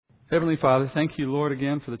Heavenly Father, thank you, Lord,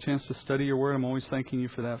 again for the chance to study your word. I'm always thanking you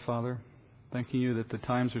for that, Father. Thanking you that the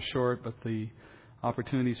times are short, but the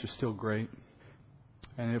opportunities are still great.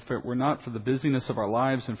 And if it were not for the busyness of our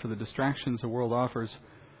lives and for the distractions the world offers,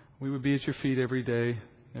 we would be at your feet every day,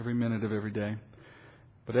 every minute of every day.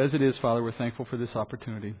 But as it is, Father, we're thankful for this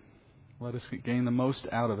opportunity. Let us gain the most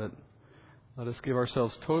out of it. Let us give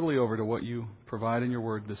ourselves totally over to what you provide in your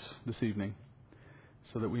word this evening,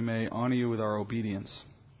 so that we may honor you with our obedience.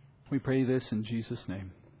 We pray this in Jesus'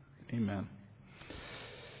 name. Amen.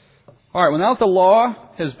 All right, well, now that the law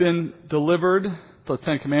has been delivered, the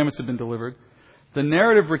Ten Commandments have been delivered, the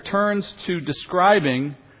narrative returns to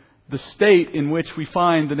describing the state in which we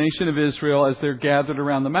find the nation of Israel as they're gathered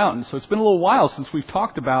around the mountain. So it's been a little while since we've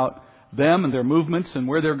talked about them and their movements and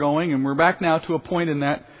where they're going, and we're back now to a point in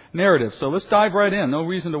that narrative. So let's dive right in. No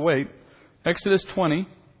reason to wait. Exodus 20,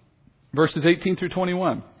 verses 18 through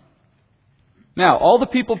 21. Now, all the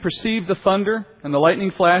people perceived the thunder and the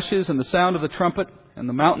lightning flashes and the sound of the trumpet and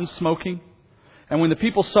the mountain smoking. And when the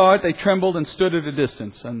people saw it, they trembled and stood at a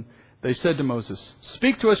distance. And they said to Moses,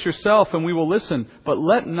 "Speak to us yourself, and we will listen, but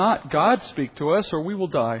let not God speak to us, or we will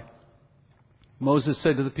die." Moses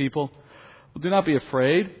said to the people, "Well, do not be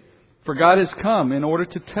afraid, for God has come in order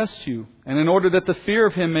to test you, and in order that the fear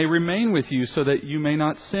of Him may remain with you, so that you may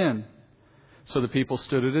not sin." So the people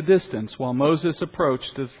stood at a distance, while Moses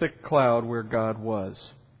approached the thick cloud where God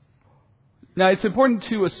was. Now, it's important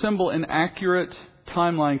to assemble an accurate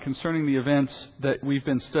timeline concerning the events that we've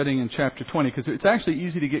been studying in chapter 20, because it's actually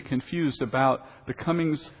easy to get confused about the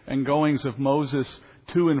comings and goings of Moses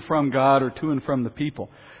to and from God or to and from the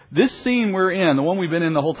people. This scene we're in, the one we've been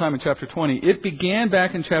in the whole time in chapter 20, it began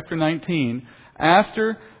back in chapter 19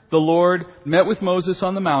 after the Lord met with Moses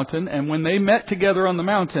on the mountain, and when they met together on the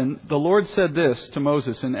mountain, the Lord said this to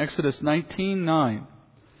Moses in Exodus 19:9.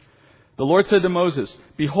 The Lord said to Moses,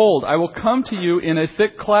 "Behold, I will come to you in a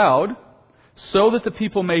thick cloud, so that the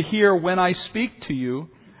people may hear when I speak to you,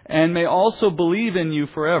 and may also believe in you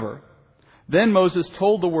forever." Then Moses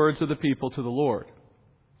told the words of the people to the Lord.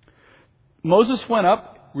 Moses went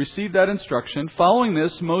up, received that instruction. Following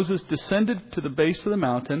this, Moses descended to the base of the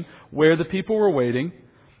mountain where the people were waiting,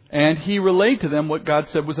 and he relayed to them what God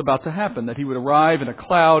said was about to happen, that He would arrive in a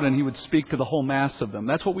cloud and He would speak to the whole mass of them.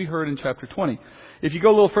 That's what we heard in chapter 20. If you go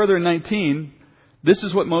a little further in 19, this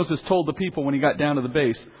is what Moses told the people when he got down to the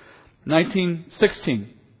base. 19:16.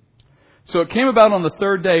 "So it came about on the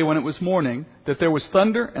third day when it was morning that there was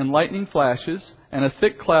thunder and lightning flashes and a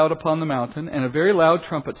thick cloud upon the mountain and a very loud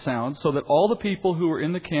trumpet sound, so that all the people who were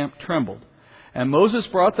in the camp trembled. And Moses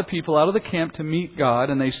brought the people out of the camp to meet God,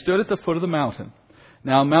 and they stood at the foot of the mountain.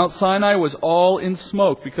 Now Mount Sinai was all in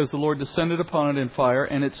smoke, because the Lord descended upon it in fire,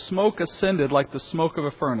 and its smoke ascended like the smoke of a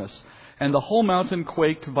furnace. And the whole mountain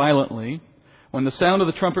quaked violently. When the sound of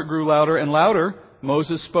the trumpet grew louder and louder,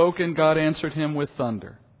 Moses spoke, and God answered him with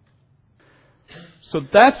thunder." So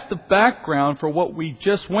that's the background for what we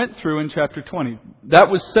just went through in chapter 20. That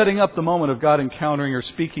was setting up the moment of God encountering or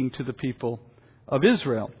speaking to the people of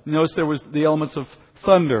Israel. Notice there was the elements of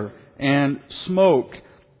thunder and smoke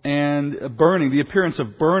and burning, the appearance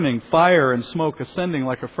of burning, fire and smoke ascending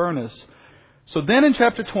like a furnace. So then in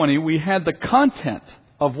chapter 20, we had the content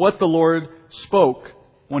of what the Lord spoke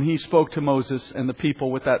when He spoke to Moses and the people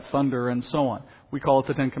with that thunder and so on. We call it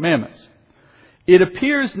the Ten Commandments. It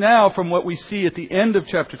appears now from what we see at the end of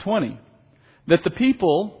chapter 20 that the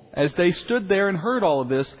people, as they stood there and heard all of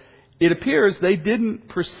this, it appears they didn't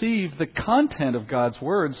perceive the content of God's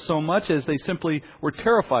words so much as they simply were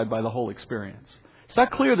terrified by the whole experience. It's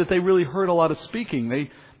not clear that they really heard a lot of speaking.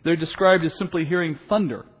 They're described as simply hearing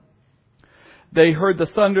thunder. They heard the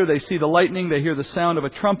thunder, they see the lightning, they hear the sound of a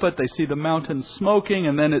trumpet, they see the mountain smoking,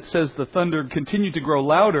 and then it says the thunder continued to grow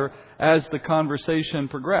louder as the conversation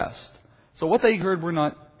progressed. So what they heard, we're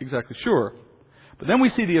not exactly sure. But then we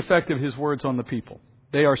see the effect of His words on the people.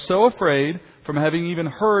 They are so afraid from having even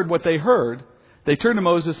heard what they heard, they turn to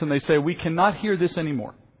Moses and they say, "We cannot hear this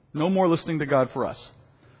anymore. No more listening to God for us."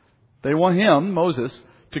 They want him, Moses,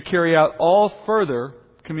 to carry out all further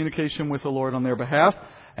communication with the Lord on their behalf,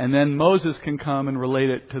 and then Moses can come and relate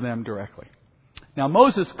it to them directly. Now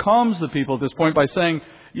Moses calms the people at this point by saying,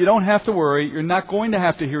 "You don't have to worry. You're not going to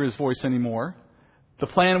have to hear His voice anymore. The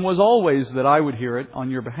plan was always that I would hear it on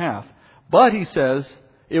your behalf. But," he says,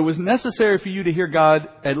 "it was necessary for you to hear God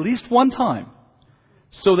at least one time,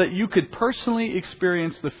 so that you could personally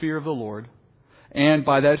experience the fear of the Lord. And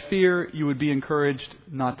by that fear, you would be encouraged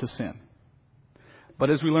not to sin." But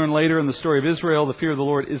as we learn later in the story of Israel, the fear of the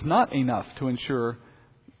Lord is not enough to ensure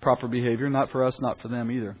proper behavior. Not for us, not for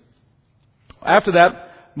them either. After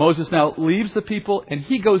that, Moses now leaves the people and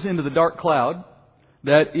he goes into the dark cloud.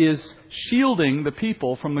 that is shielding the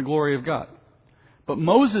people from the glory of God. But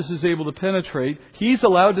Moses is able to penetrate. He's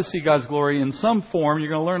allowed to see God's glory in some form. You're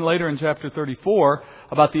going to learn later in chapter 34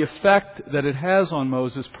 about the effect that it has on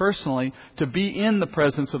Moses personally to be in the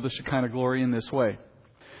presence of the Shekinah glory in this way.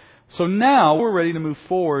 So now we're ready to move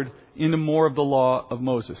forward into more of the law of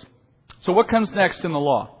Moses. So what comes next in the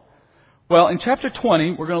law? Well, in chapter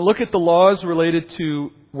 20, we're going to look at the laws related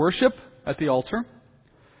to worship at the altar,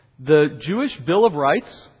 the Jewish Bill of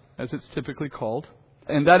Rights, as it's typically called,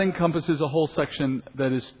 and that encompasses a whole section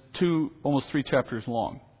that is almost 3 chapters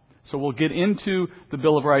long. So we'll get into the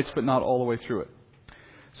Bill of Rights, but not all the way through it.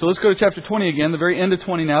 So let's go to chapter 20 again, the very end of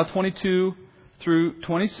 20 now, 22 through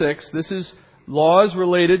 26. This is laws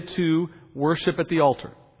related to worship at the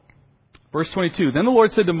altar. Verse 22, Then the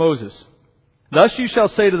Lord said to Moses, Thus you shall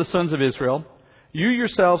say to the sons of Israel, You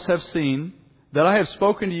yourselves have seen that I have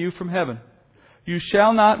spoken to you from heaven. You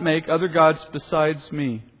shall not make other gods besides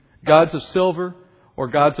me, gods of silver or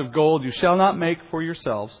gods of gold you shall not make for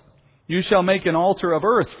yourselves. You shall make an altar of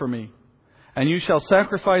earth for me, and you shall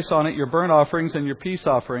sacrifice on it your burnt offerings and your peace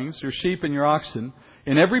offerings, your sheep and your oxen.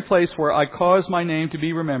 In every place where I cause my name to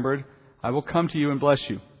be remembered, I will come to you and bless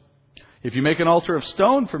you. If you make an altar of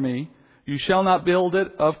stone for me, you shall not build it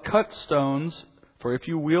of cut stones, for if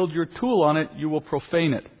you wield your tool on it, you will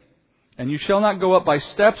profane it. And you shall not go up by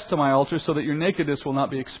steps to my altar, so that your nakedness will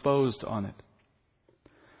not be exposed on it.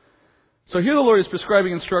 So here the Lord is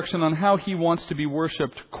prescribing instruction on how He wants to be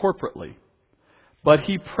worshipped corporately. But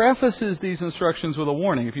He prefaces these instructions with a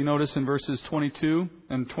warning. If you notice in verses 22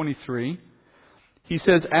 and 23, He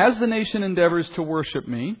says, As the nation endeavors to worship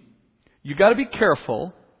me, you've got to be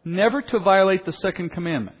careful never to violate the second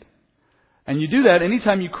commandment. And you do that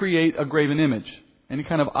anytime you create a graven image, any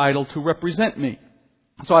kind of idol to represent me.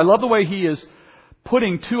 So I love the way He is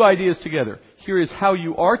putting two ideas together. Here is how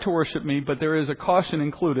you are to worship me, but there is a caution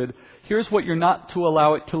included. Here's what you're not to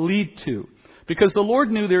allow it to lead to. Because the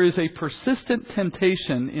Lord knew there is a persistent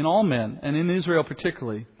temptation in all men, and in Israel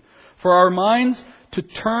particularly, for our minds to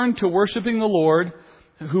turn to worshiping the Lord,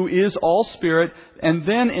 who is all spirit, and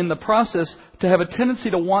then in the process to have a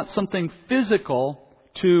tendency to want something physical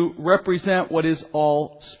to represent what is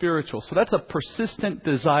all spiritual. So that's a persistent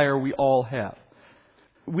desire we all have.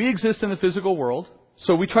 We exist in the physical world,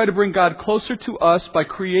 so we try to bring God closer to us by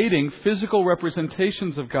creating physical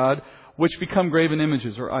representations of God, which become graven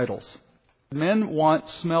images or idols. Men want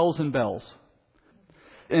smells and bells.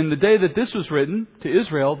 In the day that this was written to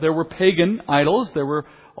Israel, there were pagan idols, there were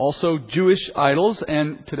also Jewish idols,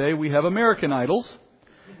 and today we have American idols.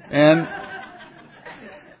 And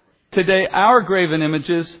today our graven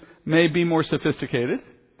images may be more sophisticated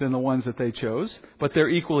than the ones that they chose, but they're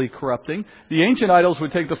equally corrupting. The ancient idols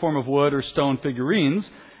would take the form of wood or stone figurines,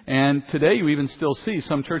 and today you even still see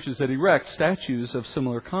some churches that erect statues of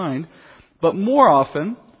similar kind. But more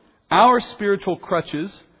often, our spiritual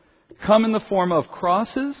crutches come in the form of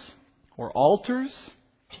crosses or altars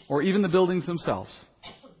or even the buildings themselves.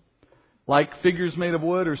 Like figures made of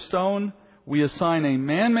wood or stone, we assign a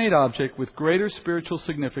man-made object with greater spiritual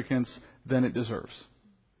significance than it deserves.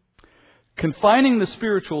 Confining the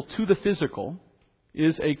spiritual to the physical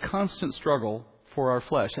is a constant struggle for our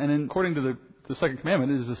flesh. And according to the second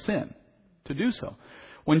commandment, it is a sin to do so.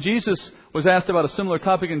 When Jesus was asked about a similar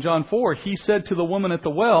topic in John 4, He said to the woman at the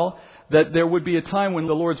well that there would be a time when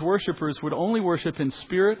the Lord's worshipers would only worship in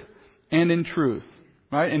spirit and in truth.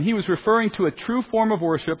 Right? And He was referring to a true form of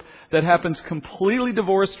worship that happens completely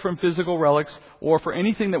divorced from physical relics or for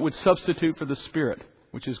anything that would substitute for the Spirit,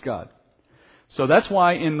 which is God. So that's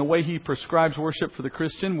why in the way He prescribes worship for the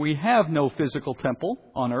Christian, we have no physical temple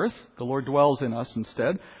on earth. The Lord dwells in us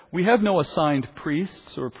instead. We have no assigned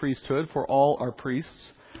priests or priesthood for all our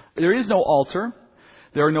priests. There is no altar.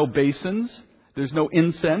 There are no basins. There's no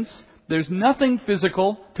incense. There's nothing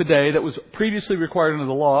physical today that was previously required under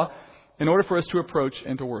the law in order for us to approach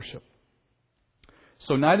and to worship.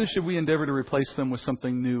 So neither should we endeavor to replace them with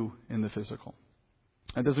something new in the physical.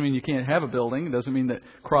 That doesn't mean you can't have a building. It doesn't mean that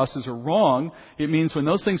crosses are wrong. It means when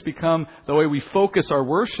those things become the way we focus our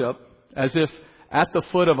worship, as if at the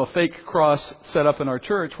foot of a fake cross set up in our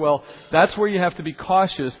church, well, that's where you have to be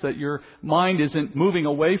cautious that your mind isn't moving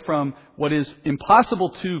away from what is impossible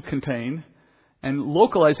to contain and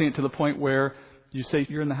localizing it to the point where you say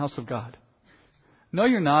you're in the house of God. No,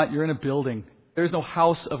 you're not. You're in a building. There's no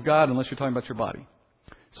house of God unless you're talking about your body.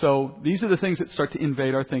 So these are the things that start to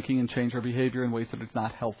invade our thinking and change our behavior in ways that it's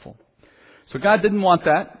not helpful. So God didn't want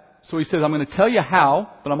that. So He says, I'm going to tell you how,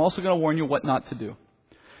 but I'm also going to warn you what not to do.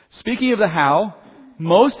 Speaking of the how,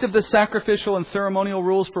 most of the sacrificial and ceremonial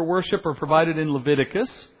rules for worship are provided in Leviticus,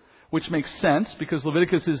 which makes sense because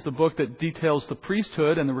Leviticus is the book that details the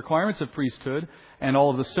priesthood and the requirements of priesthood and all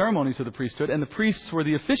of the ceremonies of the priesthood, and the priests were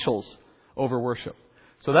the officials over worship.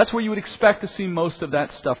 So that's where you would expect to see most of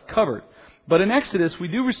that stuff covered. But in Exodus, we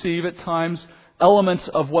do receive at times elements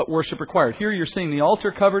of what worship required. Here you're seeing the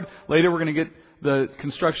altar covered. Later we're going to get the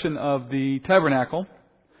construction of the tabernacle.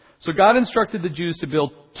 So God instructed the Jews to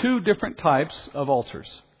build 2 different types of altars.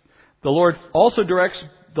 The Lord also directs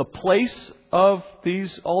the place of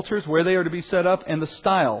these altars, where they are to be set up, and the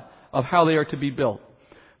style of how they are to be built.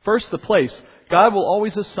 First, the place. God will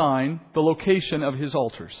always assign the location of His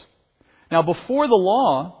altars. Now, before the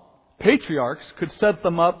law, patriarchs could set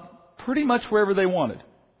them up pretty much wherever they wanted.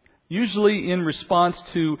 Usually in response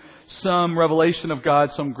to some revelation of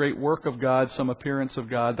God, some great work of God, some appearance of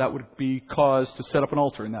God, that would be cause to set up an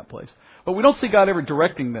altar in that place. But we don't see God ever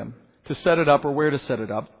directing them to set it up or where to set it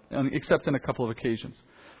up, except in a couple of occasions.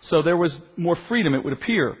 So there was more freedom, it would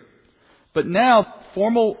appear. But now,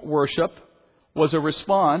 formal worship was a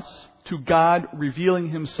response to God revealing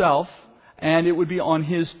Himself, and it would be on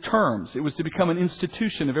His terms. It was to become an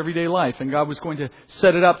institution of everyday life, and God was going to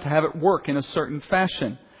set it up to have it work in a certain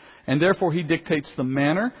fashion. And therefore, He dictates the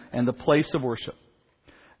manner and the place of worship.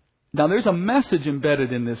 Now, there's a message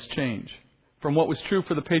embedded in this change from what was true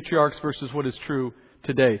for the patriarchs versus what is true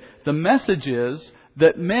today. The message is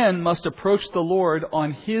that men must approach the Lord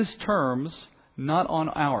on His terms, not on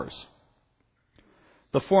ours.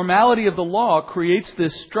 The formality of the law creates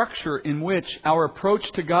this structure in which our approach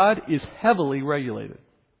to God is heavily regulated.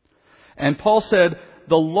 And Paul said,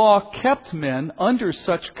 the law kept men under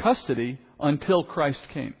such custody until Christ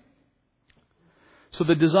came. So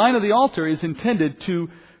the design of the altar is intended to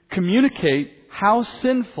communicate how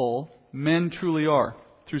sinful men truly are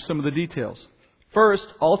through some of the details. First,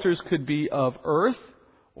 altars could be of earth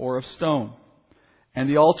or of stone. And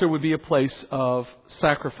the altar would be a place of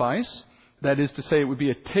sacrifice. That is to say, it would be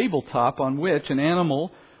a tabletop on which an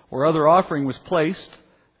animal or other offering was placed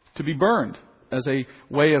to be burned as a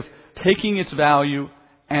way of taking its value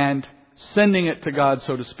and sending it to God,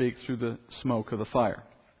 so to speak, through the smoke of the fire.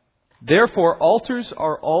 Therefore, altars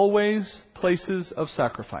are always places of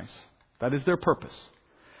sacrifice. That is their purpose.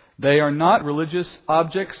 They are not religious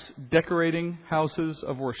objects decorating houses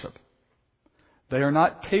of worship. They are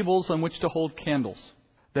not tables on which to hold candles.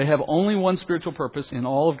 They have only one spiritual purpose in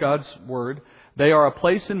all of God's Word. They are a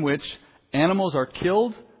place in which animals are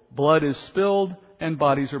killed, blood is spilled, and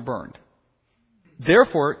bodies are burned.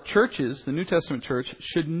 Therefore, churches, the New Testament church,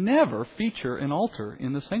 should never feature an altar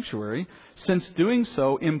in the sanctuary, since doing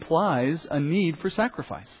so implies a need for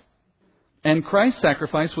sacrifice. And Christ's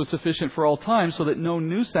sacrifice was sufficient for all time, so that no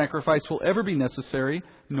new sacrifice will ever be necessary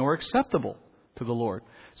nor acceptable to the Lord.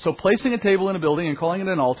 So placing a table in a building and calling it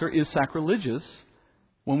an altar is sacrilegious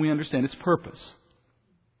when we understand its purpose.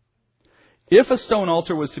 If a stone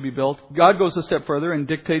altar was to be built, God goes a step further and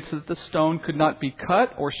dictates that the stone could not be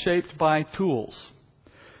cut or shaped by tools.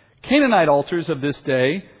 Canaanite altars of this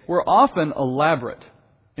day were often elaborate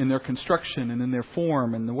in their construction and in their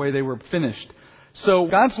form and the way they were finished. So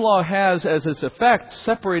God's law has as its effect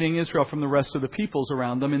separating Israel from the rest of the peoples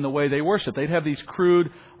around them in the way they worship. They'd have these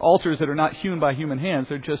crude altars that are not hewn by human hands.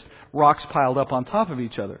 They're just rocks piled up on top of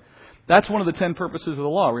each other. That's one of the 10 purposes of the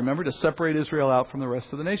law, remember, to separate Israel out from the rest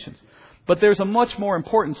of the nations. But there's a much more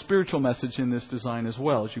important spiritual message in this design as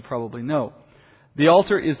well, as you probably know. The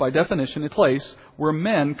altar is, by definition, a place where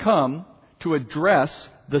men come to address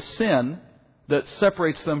the sin that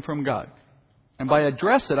separates them from God. And by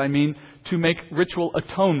address it, I mean to make ritual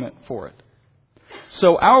atonement for it.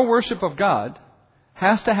 So our worship of God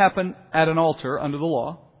has to happen at an altar under the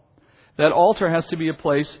law. That altar has to be a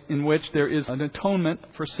place in which there is an atonement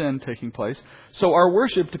for sin taking place. So our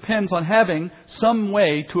worship depends on having some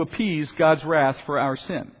way to appease God's wrath for our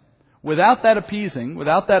sin. Without that appeasing,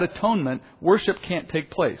 without that atonement, worship can't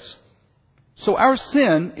take place. So our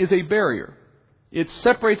sin is a barrier. It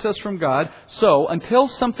separates us from God. So until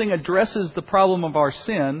something addresses the problem of our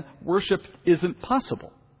sin, worship isn't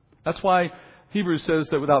possible. That's why Hebrews says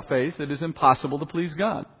that without faith, it is impossible to please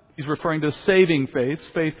God. He's referring to saving faith,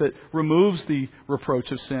 faith that removes the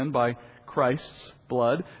reproach of sin by Christ's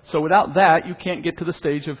blood. So without that, you can't get to the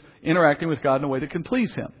stage of interacting with God in a way that can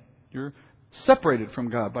please Him. You're separated from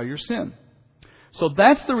God by your sin. So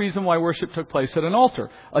that's the reason why worship took place at an altar.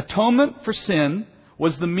 Atonement for sin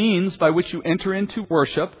was the means by which you enter into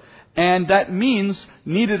worship, and that means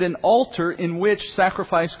needed an altar in which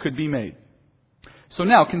sacrifice could be made. So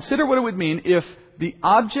now, consider what it would mean if the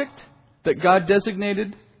object that God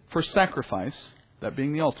designated for sacrifice, that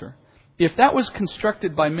being the altar, if that was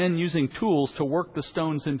constructed by men using tools to work the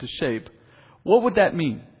stones into shape, what would that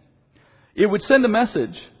mean? It would send a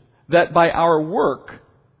message that by our work,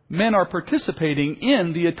 men are participating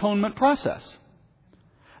in the atonement process.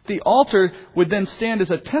 The altar would then stand as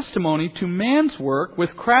a testimony to man's work,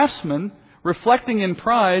 with craftsmen reflecting in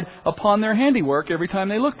pride upon their handiwork every time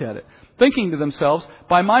they looked at it, thinking to themselves,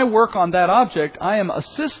 by my work on that object, I am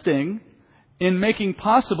assisting in making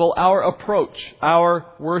possible our approach, our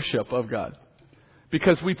worship of God.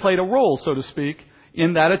 Because we played a role, so to speak,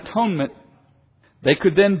 in that atonement. They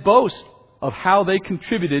could then boast of how they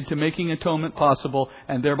contributed to making atonement possible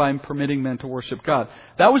and thereby permitting men to worship God.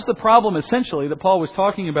 That was the problem, essentially, that Paul was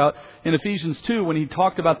talking about in Ephesians 2 when he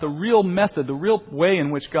talked about the real method, the real way in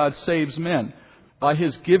which God saves men, by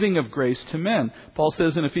His giving of grace to men. Paul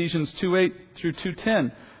says in Ephesians 2:8 through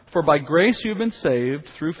 2:10, "For by grace you have been saved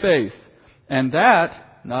through faith, and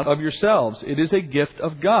that not of yourselves. It is a gift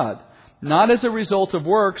of God, not as a result of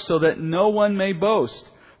works, so that no one may boast.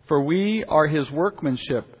 For we are His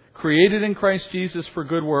workmanship, created in Christ Jesus for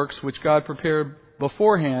good works, which God prepared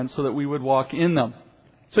beforehand so that we would walk in them."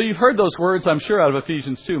 So you've heard those words, I'm sure, out of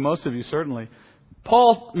Ephesians 2, most of you certainly.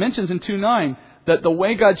 Paul mentions in 2:9 that the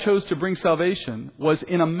way God chose to bring salvation was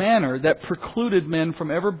in a manner that precluded men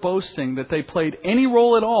from ever boasting that they played any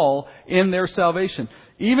role at all in their salvation,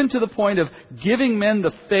 even to the point of giving men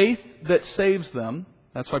the faith that saves them.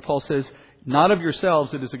 That's why Paul says, not of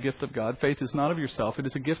yourselves, it is a gift of God. Faith is not of yourself, it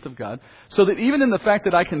is a gift of God. So that even in the fact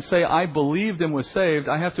that I can say I believed and was saved,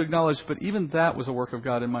 I have to acknowledge, but even that was a work of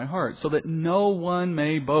God in my heart, so that no one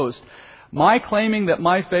may boast. My claiming that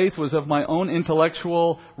my faith was of my own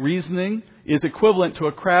intellectual reasoning is equivalent to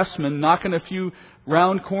a craftsman knocking a few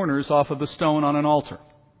round corners off of the stone on an altar,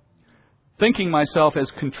 thinking myself as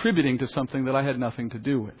contributing to something that I had nothing to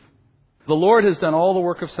do with. The Lord has done all the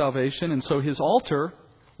work of salvation, and so His altar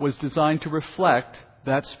was designed to reflect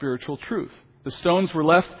that spiritual truth. The stones were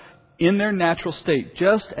left in their natural state,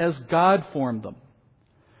 just as God formed them.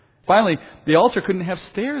 Finally, the altar couldn't have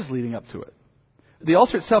stairs leading up to it. The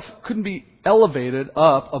altar itself couldn't be elevated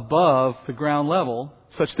up above the ground level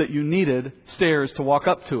such that you needed stairs to walk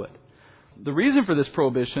up to it. The reason for this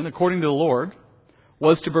prohibition, according to the Lord,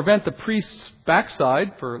 was to prevent the priest's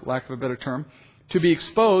backside, for lack of a better term, to be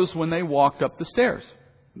exposed when they walked up the stairs.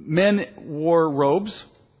 Men wore robes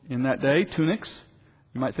in that day, tunics.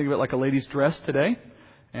 You might think of it like a lady's dress today.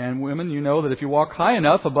 And women, you know that if you walk high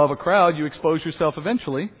enough above a crowd, you expose yourself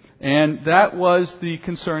eventually. And that was the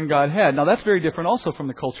concern God had. Now, that's very different also from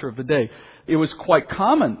the culture of the day. It was quite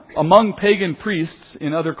common among pagan priests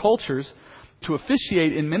in other cultures to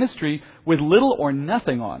officiate in ministry with little or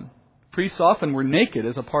nothing on. Priests often were naked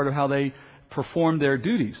as a part of how they performed their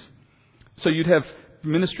duties. So you'd have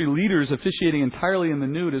ministry leaders officiating entirely in the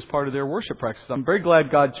nude as part of their worship practice. I'm very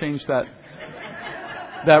glad God changed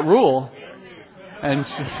that rule. And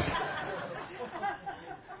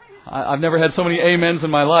I've never had so many amens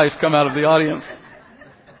in my life come out of the audience.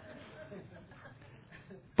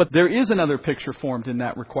 But there is another picture formed in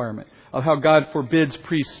that requirement of how God forbids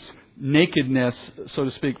priests' nakedness, so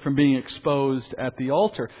to speak, from being exposed at the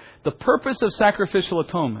altar. The purpose of sacrificial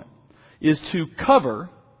atonement is to cover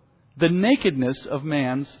the nakedness of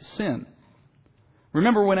man's sin.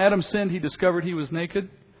 Remember when Adam sinned, he discovered he was naked?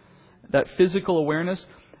 That physical awareness.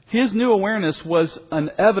 His new awareness was an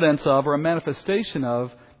evidence of, or a manifestation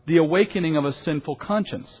of, the awakening of a sinful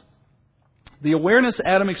conscience. The awareness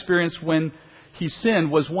Adam experienced when he sinned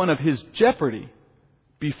was one of his jeopardy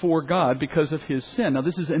before God because of his sin. Now,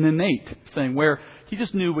 this is an innate thing where he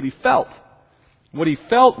just knew what he felt. What he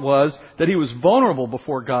felt was that he was vulnerable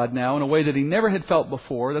before God now in a way that he never had felt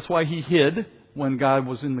before. That's why he hid when God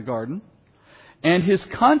was in the garden. And his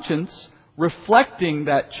conscience, reflecting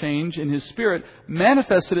that change in his spirit,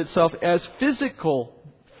 manifested itself as physical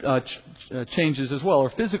changes as well, or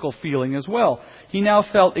physical feeling as well. He now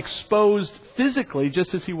felt exposed physically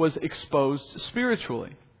just as he was exposed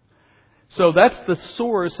spiritually. So that's the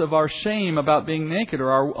source of our shame about being naked, or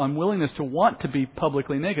our unwillingness to want to be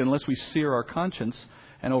publicly naked unless we sear our conscience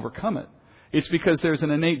and overcome it. It's because there's an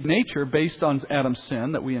innate nature based on Adam's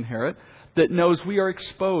sin that we inherit that knows we are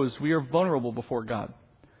exposed, we are vulnerable before God.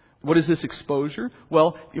 What is this exposure?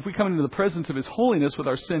 Well, if we come into the presence of His holiness with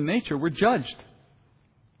our sin nature, we're judged.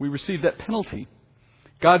 We receive that penalty.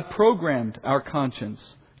 God programmed our conscience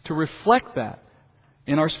to reflect that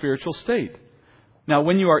in our spiritual state. Now,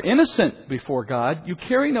 when you are innocent before God, you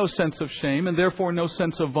carry no sense of shame and therefore no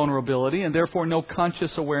sense of vulnerability and therefore no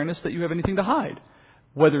conscious awareness that you have anything to hide,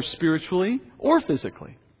 whether spiritually or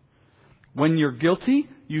physically. When you're guilty,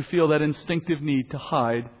 you feel that instinctive need to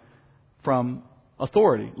hide from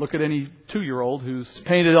authority. Look at any 2-year-old who's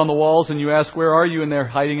painted on the walls and you ask, where are you? And they're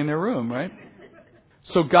hiding in their room, right?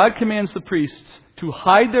 So God commands the priests to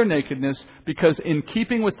hide their nakedness because in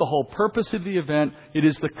keeping with the whole purpose of the event, it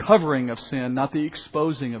is the covering of sin, not the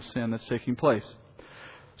exposing of sin that's taking place.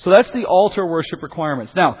 So that's the altar worship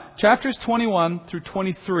requirements. Now, chapters 21 through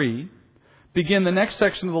 23 begin the next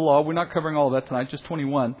section of the law. We're not covering all of that tonight, just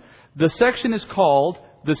 21. The section is called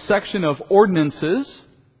the section of ordinances,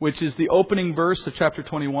 which is the opening verse of chapter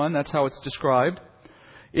 21. That's how it's described.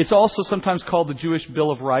 It's also sometimes called the Jewish Bill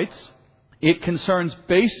of Rights. It concerns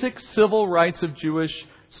basic civil rights of Jewish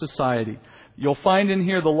society. You'll find in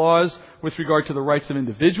here the laws with regard to the rights of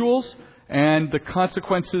individuals and the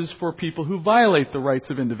consequences for people who violate the rights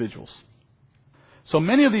of individuals. So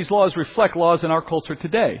many of these laws reflect laws in our culture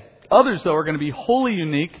today. Others, though, are going to be wholly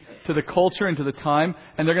unique to the culture and to the time,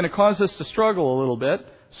 and they're going to cause us to struggle a little bit.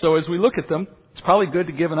 So as we look at them, it's probably good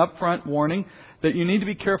to give an upfront warning that you need to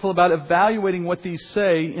be careful about evaluating what these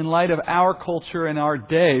say in light of our culture and our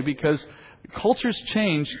day, because cultures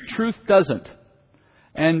change, truth doesn't.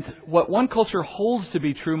 And what one culture holds to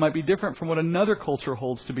be true might be different from what another culture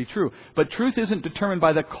holds to be true. But truth isn't determined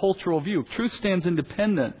by the cultural view. Truth stands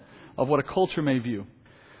independent of what a culture may view.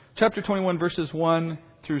 Chapter 21, verses 1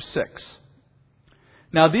 through 6.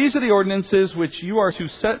 Now these are the ordinances which you are to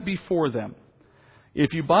set before them.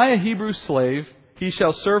 If you buy a Hebrew slave, he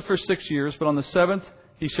shall serve for 6 years, but on the 7th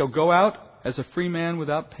he shall go out as a free man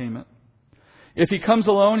without payment. If he comes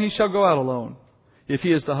alone, he shall go out alone. If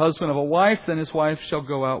he is the husband of a wife, then his wife shall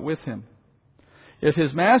go out with him. If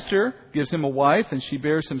his master gives him a wife, and she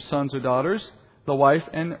bears him sons or daughters, the wife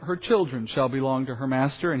and her children shall belong to her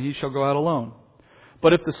master, and he shall go out alone.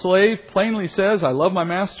 But if the slave plainly says, I love my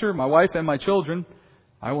master, my wife, and my children,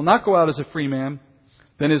 I will not go out as a free man,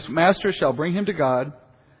 then his master shall bring him to God.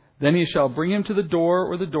 Then he shall bring him to the door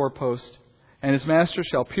or the doorpost, and his master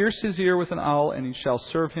shall pierce his ear with an awl, and he shall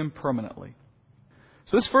serve him permanently.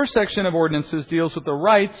 So this first section of ordinances deals with the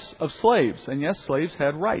rights of slaves. And yes, slaves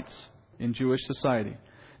had rights in Jewish society.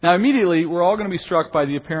 Now immediately, we're all going to be struck by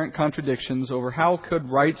the apparent contradictions over how could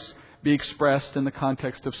rights be expressed in the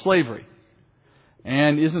context of slavery.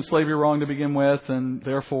 And isn't slavery wrong to begin with? And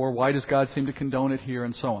therefore, why does God seem to condone it here?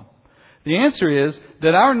 And so on. The answer is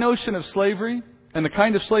that our notion of slavery and the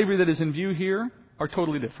kind of slavery that is in view here are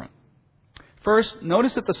totally different. First,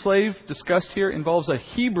 notice that the slave discussed here involves a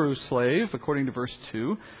Hebrew slave, according to verse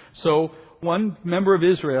 2. So, one member of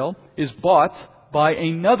Israel is bought by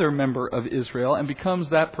another member of Israel and becomes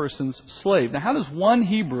that person's slave. Now, how does one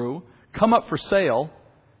Hebrew come up for sale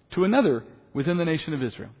to another within the nation of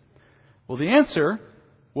Israel? Well, the answer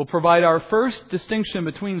will provide our first distinction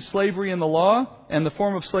between slavery in the law and the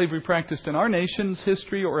form of slavery practiced in our nation's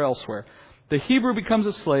history or elsewhere. The Hebrew becomes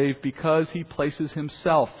a slave because he places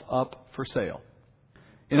himself up for sale.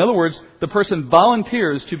 In other words, the person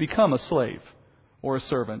volunteers to become a slave or a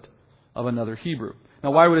servant of another Hebrew.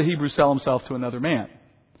 Now, why would a Hebrew sell himself to another man?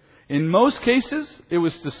 In most cases, it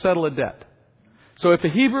was to settle a debt. So if a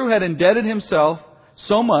Hebrew had indebted himself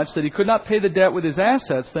so much that he could not pay the debt with his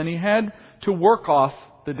assets, then he had to work off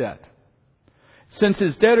the debt. Since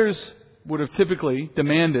his debtors would have typically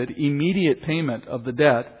demanded immediate payment of the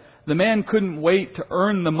debt, the man couldn't wait to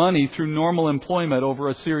earn the money through normal employment over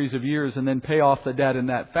a series of years and then pay off the debt in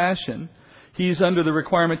that fashion. He's under the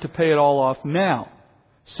requirement to pay it all off now.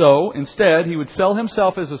 So, instead, he would sell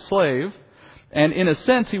himself as a slave, and in a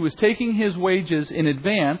sense, he was taking his wages in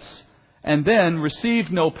advance and then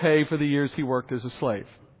received no pay for the years he worked as a slave.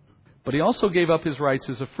 But he also gave up his rights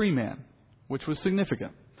as a free man, which was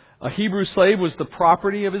significant. A Hebrew slave was the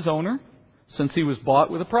property of his owner, since he was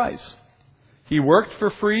bought with a price. He worked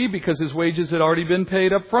for free because his wages had already been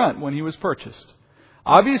paid up front when he was purchased.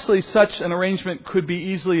 Obviously, such an arrangement could be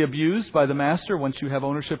easily abused by the master once you have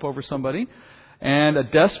ownership over somebody. And a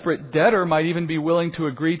desperate debtor might even be willing to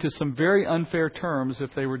agree to some very unfair terms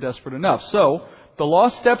if they were desperate enough. So, the law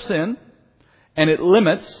steps in and it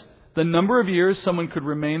limits the number of years someone could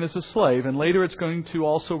remain as a slave. And later it's going to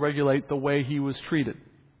also regulate the way he was treated.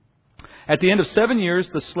 At the end of 7 years,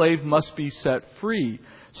 the slave must be set free.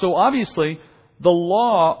 So obviously, the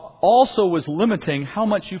law also was limiting how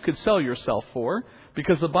much you could sell yourself for,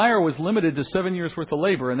 because the buyer was limited to 7 years' worth of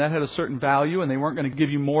labor, and that had a certain value, and they weren't going to give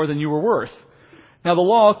you more than you were worth. Now, the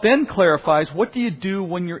law then clarifies, what do you do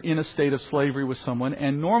when you're in a state of slavery with someone,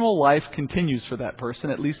 and normal life continues for that person,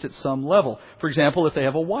 at least at some level. For example, if they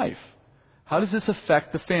have a wife, how does this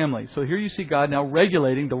affect the family? So here you see God now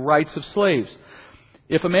regulating the rights of slaves.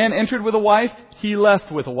 If a man entered with a wife, he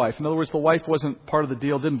left with a wife. In other words, the wife wasn't part of the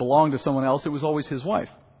deal, didn't belong to someone else. It was always his wife.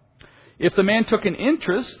 If the man took an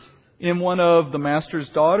interest in one of the master's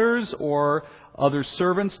daughters or other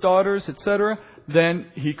servants' daughters, etc., then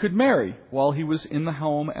he could marry while he was in the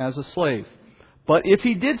home as a slave. But if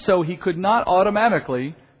he did so, he could not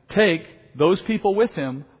automatically take those people with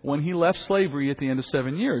him when he left slavery at the end of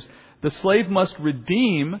 7 years. The slave must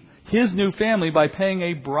redeem his new family by paying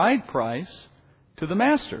a bride price to the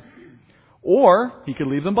master. Or he could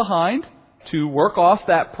leave them behind to work off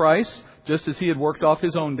that price just as he had worked off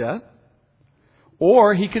his own debt.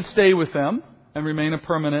 Or he could stay with them and remain a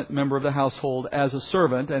permanent member of the household as a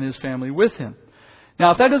servant and his family with him.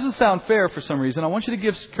 Now, if that doesn't sound fair for some reason, I want you to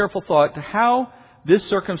give careful thought to how this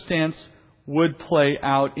circumstance would play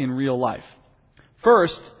out in real life.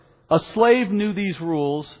 First, a slave knew these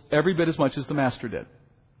rules every bit as much as the master did.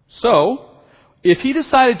 So, if he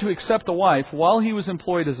decided to accept a wife while he was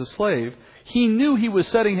employed as a slave, he knew he was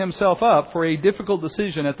setting himself up for a difficult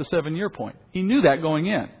decision at the 7-year point. He knew that going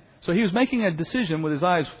in. So he was making a decision with his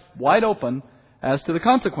eyes wide open as to the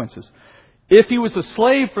consequences. If he was a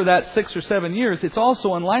slave for that 6 or 7 years, it's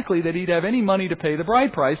also unlikely that he'd have any money to pay the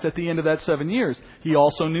bride price at the end of that 7 years. He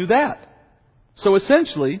also knew that. So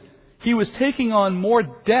essentially, he was taking on more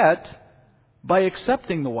debt by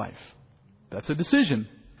accepting the wife. That's a decision.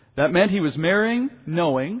 That meant he was marrying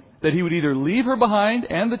knowing that he would either leave her behind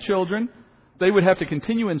and the children. They would have to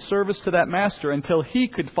continue in service to that master until he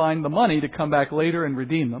could find the money to come back later and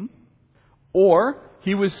redeem them. Or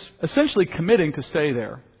he was essentially committing to stay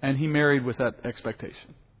there, and he married with that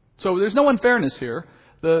expectation. So there's no unfairness here.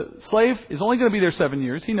 The slave is only going to be there 7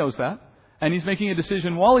 years. He knows that. And he's making a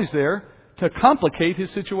decision while he's there to complicate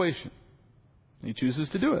his situation. He chooses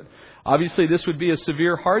to do it. Obviously, this would be a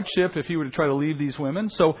severe hardship if he were to try to leave these women.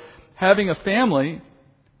 So having a family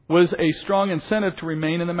was a strong incentive to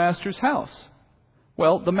remain in the master's house.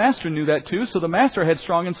 Well, the master knew that too, so the master had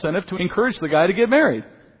strong incentive to encourage the guy to get married.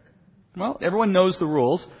 Well, everyone knows the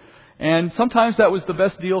rules. And sometimes that was the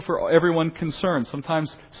best deal for everyone concerned.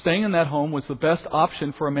 Sometimes staying in that home was the best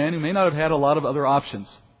option for a man who may not have had a lot of other options.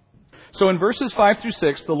 So in verses 5 through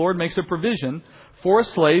 6, the Lord makes a provision for a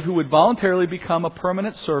slave who would voluntarily become a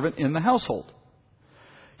permanent servant in the household.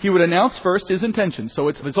 He would announce first his intention. So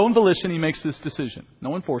it's of his own volition he makes this decision. No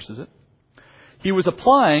one forces it. He was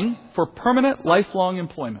applying for permanent, lifelong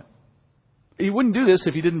employment. He wouldn't do this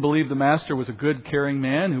if he didn't believe the master was a good, caring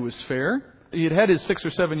man who was fair. He had had his 6 or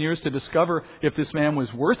 7 years to discover if this man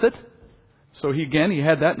was worth it. So he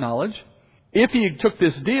had that knowledge. If he took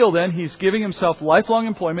this deal, then he's giving himself lifelong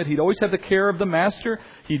employment. He'd always have the care of the master.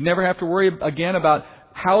 He'd never have to worry again about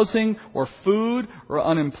housing or food or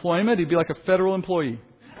unemployment. He'd be like a federal employee.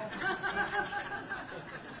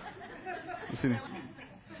 You see that?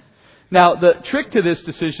 Now, the trick to this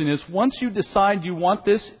decision is once you decide you want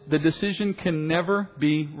this, the decision can never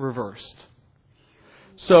be reversed.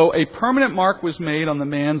 So a permanent mark was made on the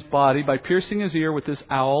man's body by piercing his ear with this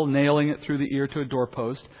awl, nailing it through the ear to a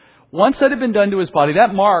doorpost. Once that had been done to his body,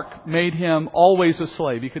 that mark made him always a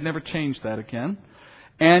slave. He could never change that again.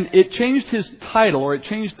 And it changed his title, or it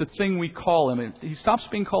changed the thing we call him. He stops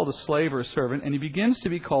being called a slave or a servant, and he begins to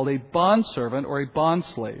be called a bondservant or a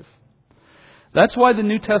bondslave. That's why the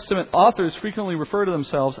New Testament authors frequently refer to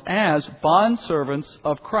themselves as bondservants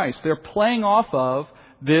of Christ. They're playing off of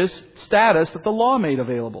this status that the law made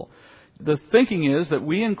available. The thinking is that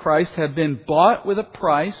we in Christ have been bought with a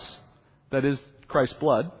price, that is Christ's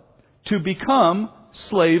blood, to become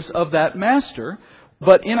slaves of that master.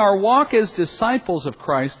 But in our walk as disciples of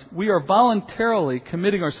Christ, we are voluntarily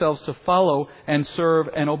committing ourselves to follow and serve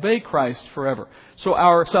and obey Christ forever. So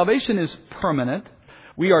our salvation is permanent.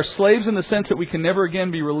 We are slaves in the sense that we can never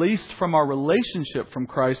again be released from our relationship from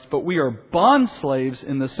Christ, but we are bond slaves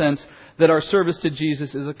in the sense that our service to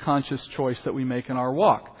Jesus is a conscious choice that we make in our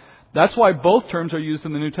walk. That's why both terms are used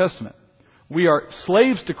in the New Testament. We are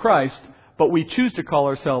slaves to Christ, but we choose to call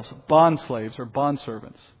ourselves bond slaves or bond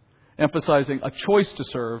servants, emphasizing a choice to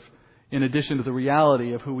serve in addition to the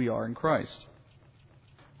reality of who we are in Christ.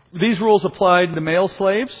 These rules applied to male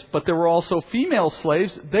slaves, but there were also female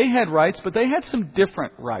slaves. They had rights, but they had some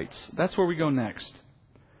different rights. That's where we go next.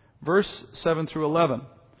 Verse 7 through 11.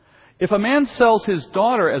 If a man sells his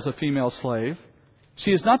daughter as a female slave,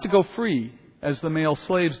 she is not to go free, as the male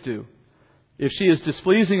slaves do. If she is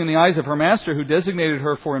displeasing in the eyes of her master, who designated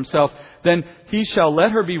her for himself, then he shall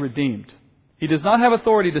let her be redeemed. He does not have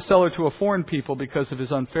authority to sell her to a foreign people because of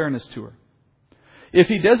his unfairness to her. If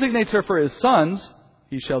he designates her for his sons,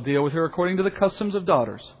 he shall deal with her according to the customs of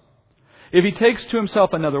daughters. If he takes to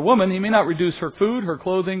himself another woman, he may not reduce her food, her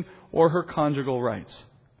clothing, or her conjugal rights.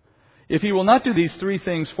 If he will not do these 3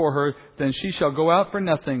 things for her, then she shall go out for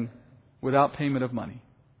nothing without payment of money.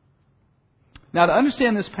 Now, to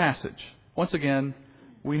understand this passage, once again,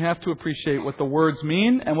 we have to appreciate what the words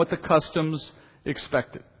mean and what the customs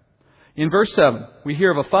expected. In verse 7, we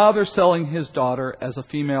hear of a father selling his daughter as a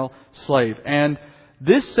female slave. And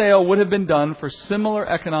this sale would have been done for similar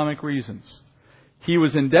economic reasons. He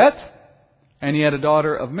was in debt, and he had a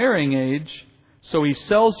daughter of marrying age, so he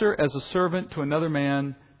sells her as a servant to another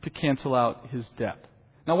man to cancel out his debt.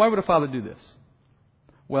 Now, why would a father do this?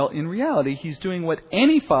 Well, in reality, he's doing what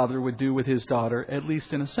any father would do with his daughter, at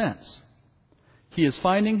least in a sense. He is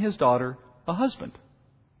finding his daughter a husband.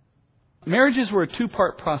 Marriages were a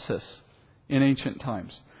two-part process in ancient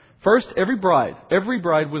times. First, every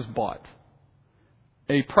bride was bought.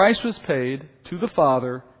 A price was paid to the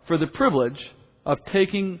father for the privilege of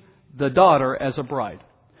taking the daughter as a bride.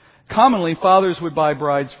 Commonly, fathers would buy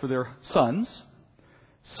brides for their sons.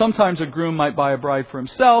 Sometimes a groom might buy a bride for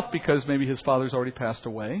himself because maybe his father's already passed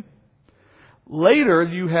away. Later,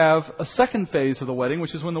 you have a second phase of the wedding,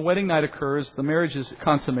 which is when the wedding night occurs, the marriage is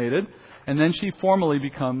consummated, and then she formally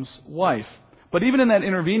becomes wife. But even in that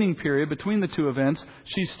intervening period between the two events,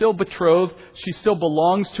 she's still betrothed, she still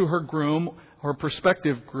belongs to her groom, her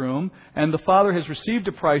prospective groom, and the father has received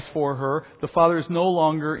a price for her. The father is no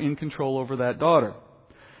longer in control over that daughter.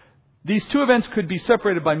 These two events could be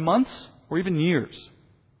separated by months or even years.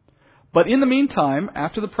 But in the meantime,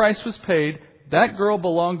 after the price was paid, that girl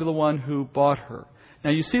belonged to the one who bought her. Now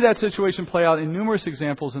you see that situation play out in numerous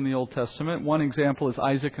examples in the Old Testament. One example is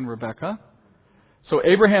Isaac and Rebekah. So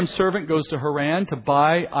Abraham's servant goes to Haran to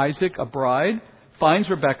buy Isaac a bride, finds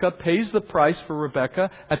Rebekah, pays the price for Rebekah.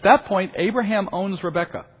 At that point, Abraham owns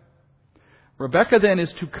Rebekah. Rebekah then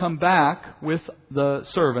is to come back with the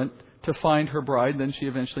servant to find her bride. Then she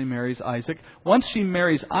eventually marries Isaac. Once she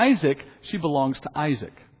marries Isaac, she belongs to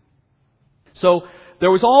Isaac. So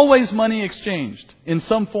there was always money exchanged in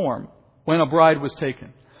some form when a bride was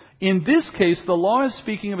taken. In this case, the law is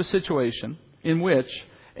speaking of a situation in which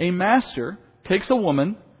a master takes a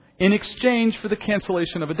woman in exchange for the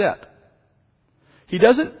cancellation of a debt. He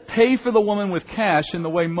doesn't pay for the woman with cash in the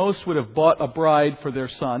way most would have bought a bride for their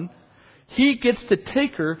son. He gets to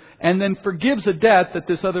take her and then forgives a debt that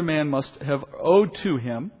this other man must have owed to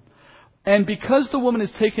him. And because the woman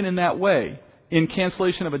is taken in that way, in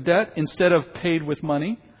cancellation of a debt instead of paid with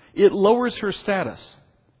money, it lowers her status.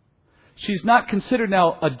 She's not considered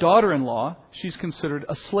now a daughter-in-law. She's considered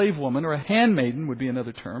a slave woman, or a handmaiden would be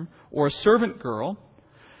another term, or a servant girl.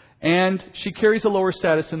 And she carries a lower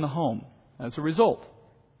status in the home as a result.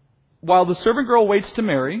 While the servant girl waits to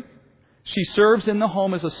marry, she serves in the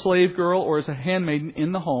home as a slave girl or as a handmaiden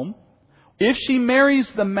in the home. If she marries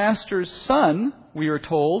the master's son, we are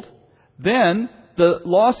told, then the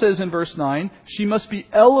law says in verse 9, she must be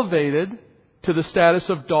elevated to the status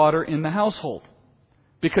of daughter in the household.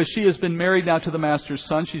 Because she has been married now to the master's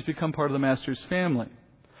son, she's become part of the master's family.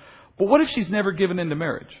 But what if she's never given into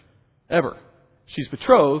marriage? Ever. She's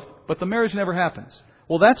betrothed, but the marriage never happens.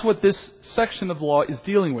 Well, that's what this section of the law is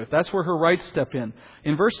dealing with. That's where her rights step in.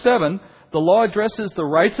 In verse 7, the law addresses the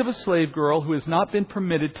rights of a slave girl who has not been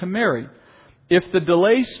permitted to marry. If the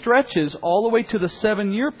delay stretches all the way to the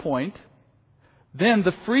 7-year point, then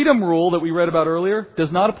the freedom rule that we read about earlier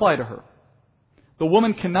does not apply to her. The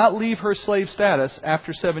woman cannot leave her slave status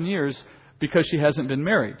after 7 years because she hasn't been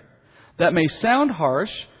married. That may sound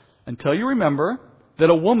harsh until you remember that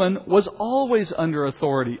a woman was always under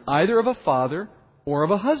authority, either of a father or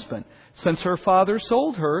of a husband. Since her father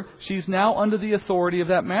sold her, she's now under the authority of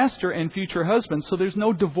that master and future husband, so there's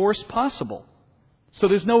no divorce possible. So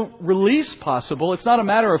there's no release possible. It's not a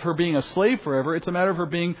matter of her being a slave forever. It's a matter of her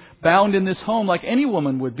being bound in this home like any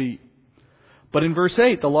woman would be. But in verse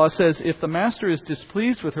 8, the law says, if the master is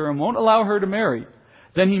displeased with her and won't allow her to marry,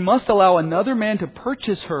 then he must allow another man to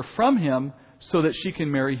purchase her from him so that she can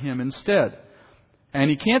marry him instead. And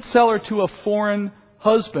he can't sell her to a foreign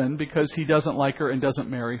husband because he doesn't like her and doesn't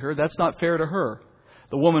marry her. That's not fair to her.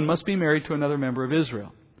 The woman must be married to another member of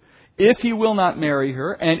Israel. If he will not marry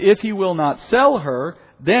her, and if he will not sell her,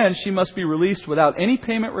 then she must be released without any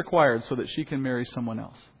payment required so that she can marry someone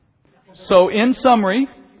else. So in summary,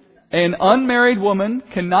 an unmarried woman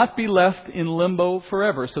cannot be left in limbo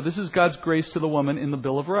forever. So this is God's grace to the woman in the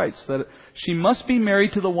Bill of Rights, that she must be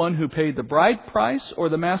married to the one who paid the bride price, or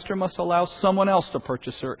the master must allow someone else to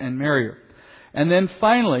purchase her and marry her. And then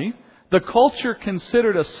finally, the culture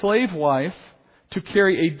considered a slave wife to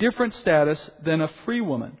carry a different status than a free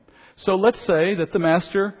woman. So let's say that the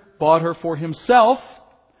master bought her for himself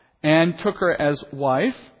and took her as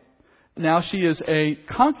wife. Now she is a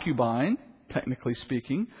concubine, technically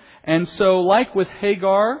speaking. And so like with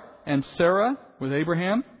Hagar and Sarah, with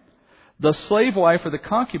Abraham, the slave wife or the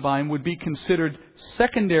concubine would be considered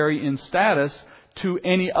secondary in status to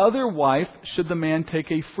any other wife should the man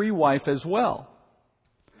take a free wife as well.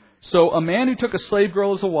 So a man who took a slave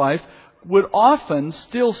girl as a wife would often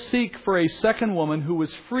still seek for a second woman who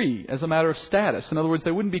was free as a matter of status. In other words,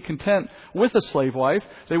 they wouldn't be content with a slave wife.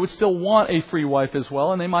 They would still want a free wife as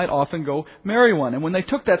well, and they might often go marry one. And when they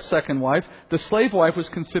took that second wife, the slave wife was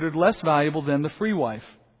considered less valuable than the free wife.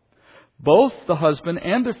 Both the husband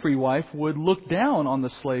and the free wife would look down on the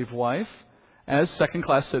slave wife as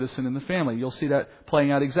second-class citizen in the family. You'll see that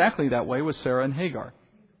playing out exactly that way with Sarah and Hagar.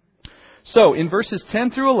 So, in verses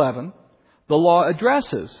 10 through 11, the law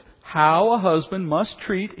addresses how a husband must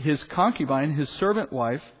treat his concubine, his servant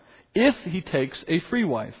wife, if he takes a free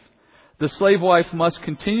wife. The slave wife must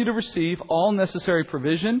continue to receive all necessary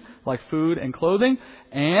provision, like food and clothing,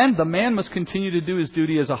 and the man must continue to do his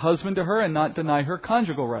duty as a husband to her and not deny her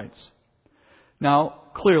conjugal rights. Now,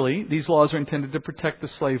 clearly, these laws are intended to protect the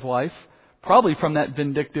slave wife, probably from that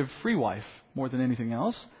vindictive free wife, more than anything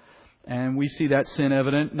else. And we see that sin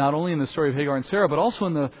evident not only in the story of Hagar and Sarah, but also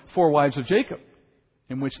in the 4 wives of Jacob,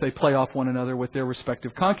 in which they play off one another with their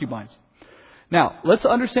respective concubines. Now, let's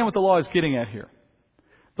understand what the law is getting at here.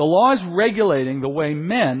 The law is regulating the way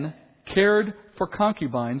men cared for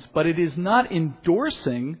concubines, but it is not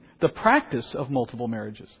endorsing the practice of multiple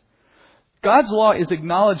marriages. God's law is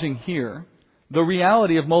acknowledging here the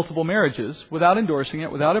reality of multiple marriages without endorsing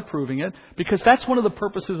it, without approving it, because that's one of the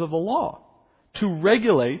purposes of the law, to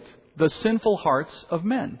regulate the sinful hearts of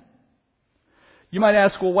men. You might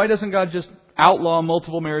ask, well, why doesn't God just outlaw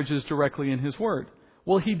multiple marriages directly in His Word?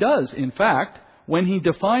 Well, He does, in fact, when He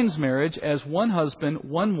defines marriage as one husband,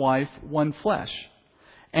 one wife, one flesh.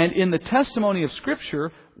 And in the testimony of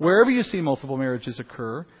Scripture, wherever you see multiple marriages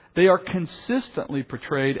occur, they are consistently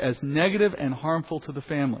portrayed as negative and harmful to the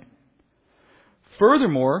family.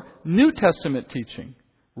 Furthermore, New Testament teaching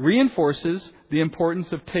reinforces the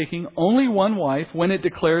importance of taking only one wife when it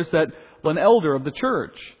declares that an elder of the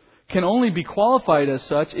church can only be qualified as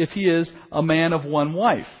such if he is a man of one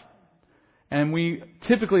wife. And we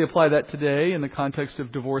typically apply that today in the context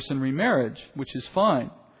of divorce and remarriage, which is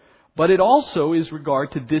fine. But it also is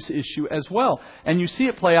regard to this issue as well. And you see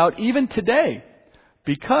it play out even today,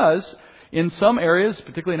 because in some areas,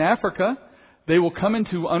 particularly in Africa, they will come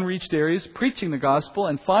into unreached areas preaching the gospel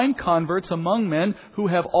and find converts among men who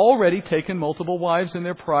have already taken multiple wives in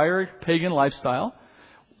their prior pagan lifestyle.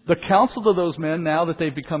 The counsel to those men, now that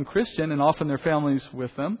they've become Christian, and often their families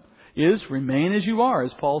with them, is remain as you are,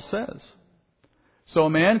 as Paul says. So a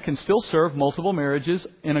man can still serve multiple marriages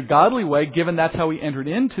in a godly way, given that's how he entered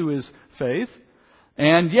into his faith.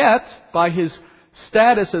 And yet, by his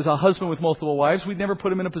status as a husband with multiple wives, we'd never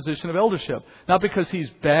put him in a position of eldership. Not because he's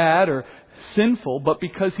bad or sinful, but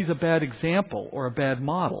because he's a bad example or a bad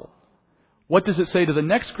model. What does it say to the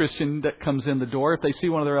next Christian that comes in the door if they see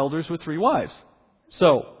one of their elders with 3 wives?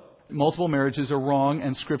 So, multiple marriages are wrong,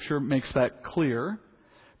 and Scripture makes that clear.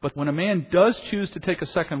 But when a man does choose to take a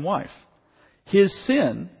second wife, his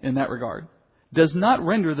sin, in that regard, does not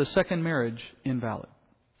render the second marriage invalid.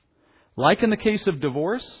 Like in the case of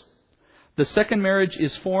divorce, the second marriage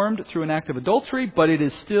is formed through an act of adultery, but it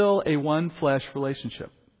is still a one-flesh relationship.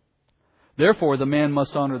 Therefore, the man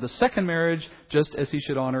must honor the second marriage just as he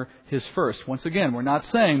should honor his first. Once again, we're not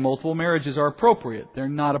saying multiple marriages are appropriate. They're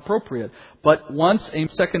not appropriate. But once a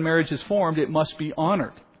second marriage is formed, it must be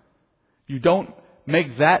honored. You don't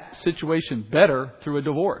make that situation better through a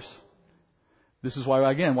divorce. This is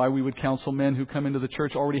why we would counsel men who come into the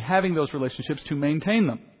church already having those relationships to maintain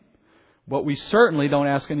them. But we certainly don't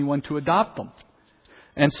ask anyone to adopt them.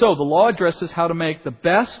 And so the law addresses how to make the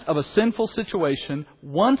best of a sinful situation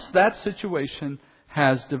once that situation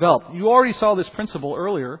has developed. You already saw this principle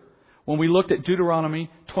earlier when we looked at Deuteronomy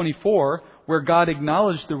 24, where God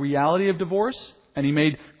acknowledged the reality of divorce, and He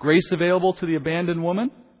made grace available to the abandoned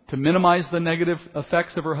woman to minimize the negative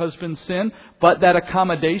effects of her husband's sin. But that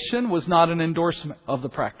accommodation was not an endorsement of the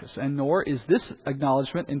practice, and nor is this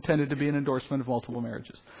acknowledgement intended to be an endorsement of multiple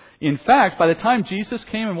marriages. In fact, by the time Jesus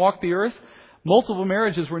came and walked the earth, multiple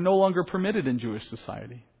marriages were no longer permitted in Jewish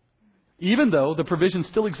society, even though the provision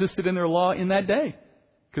still existed in their law in that day,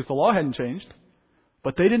 because the law hadn't changed,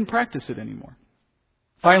 but they didn't practice it anymore.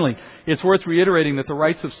 Finally, it's worth reiterating that the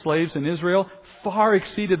rights of slaves in Israel far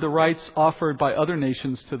exceeded the rights offered by other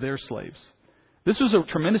nations to their slaves. This was a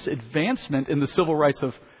tremendous advancement in the civil rights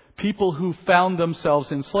of people who found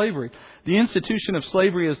themselves in slavery. The institution of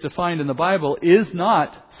slavery as defined in the Bible is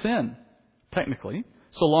not sin, technically,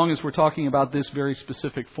 so long as we're talking about this very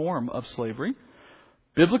specific form of slavery.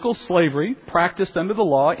 Biblical slavery practiced under the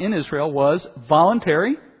law in Israel was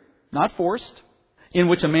voluntary, not forced, in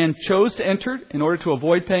which a man chose to enter in order to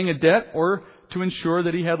avoid paying a debt or to ensure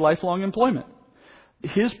that he had lifelong employment.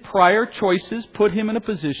 His prior choices put him in a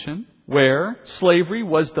position where slavery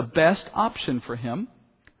was the best option for him,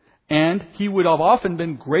 And he would have often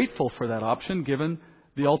been grateful for that option given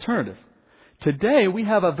the alternative. Today, we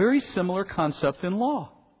have a very similar concept in law.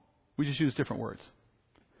 We just use different words.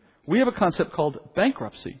 We have a concept called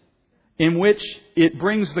bankruptcy, in which it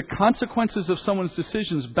brings the consequences of someone's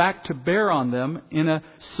decisions back to bear on them in a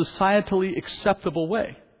societally acceptable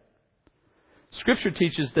way. Scripture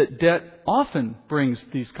teaches that debt often brings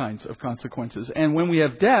these kinds of consequences. And when we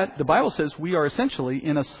have debt, the Bible says we are essentially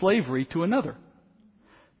in a slavery to another.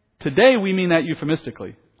 Today, we mean that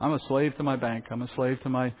euphemistically. I'm a slave to my bank. I'm a slave to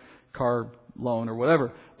my car loan or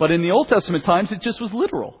whatever. But in the Old Testament times, it just was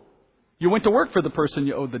literal. You went to work for the person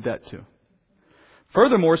you owed the debt to.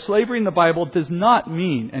 Furthermore, slavery in the Bible does not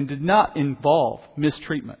mean and did not involve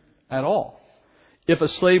mistreatment at all. If a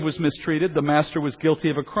slave was mistreated, the master was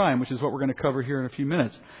guilty of a crime, which is what we're going to cover here in a few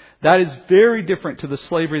minutes. That is very different to the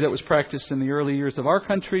slavery that was practiced in the early years of our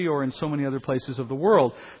country or in so many other places of the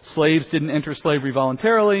world. Slaves didn't enter slavery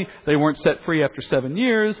voluntarily. They weren't set free after 7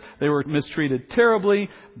 years. They were mistreated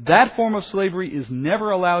terribly. That form of slavery is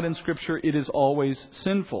never allowed in Scripture. It is always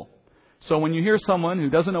sinful. So when you hear someone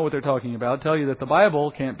who doesn't know what they're talking about tell you that the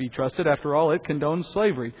Bible can't be trusted, after all, it condones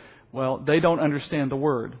slavery, well, they don't understand the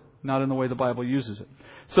Word, not in the way the Bible uses it.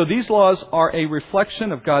 So these laws are a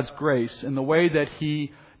reflection of God's grace in the way that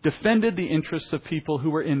He defended the interests of people who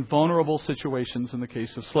were in vulnerable situations in the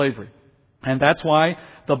case of slavery. And that's why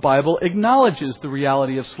the Bible acknowledges the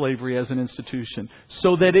reality of slavery as an institution,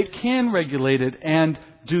 so that it can regulate it and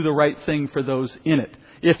do the right thing for those in it.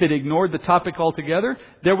 If it ignored the topic altogether,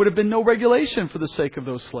 there would have been no regulation for the sake of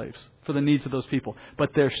those slaves, for the needs of those people. But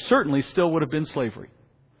there certainly still would have been slavery.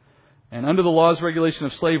 And under the law's regulation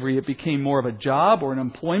of slavery, it became more of a job or an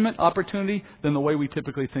employment opportunity than the way we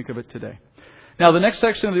typically think of it today. Now, the next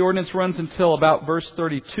section of the ordinance runs until about verse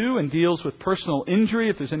 32 and deals with personal injury.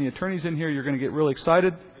 If there's any attorneys in here, you're going to get really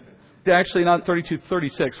excited. Actually, not 32,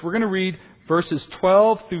 36. We're going to read verses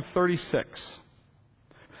 12 through 36.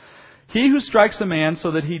 He who strikes a man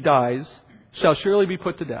so that he dies shall surely be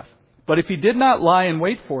put to death. But if he did not lie in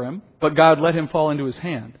wait for him, but God let him fall into his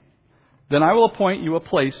hand, then I will appoint you a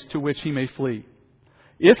place to which he may flee.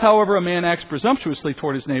 If, however, a man acts presumptuously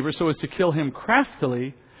toward his neighbor so as to kill him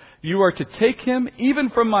craftily, you are to take him even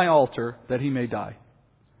from my altar that he may die.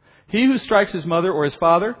 He who strikes his mother or his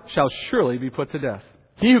father shall surely be put to death.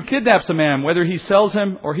 He who kidnaps a man, whether he sells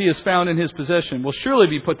him or he is found in his possession, will surely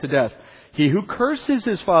be put to death. He who curses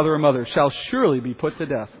his father or mother shall surely be put to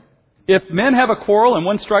death. If men have a quarrel and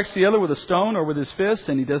one strikes the other with a stone or with his fist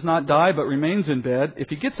and he does not die but remains in bed, if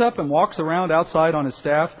he gets up and walks around outside on his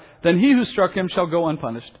staff, then he who struck him shall go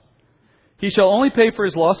unpunished. He shall only pay for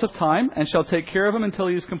his loss of time and shall take care of him until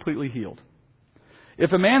he is completely healed.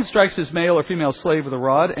 If a man strikes his male or female slave with a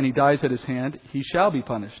rod and he dies at his hand, he shall be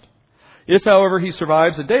punished. If, however, he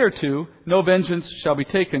survives a day or two, no vengeance shall be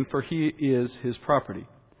taken, for he is his property.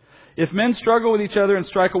 If men struggle with each other and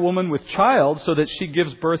strike a woman with child so that she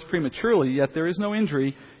gives birth prematurely, yet there is no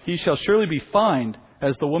injury, he shall surely be fined,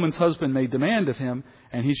 as the woman's husband may demand of him,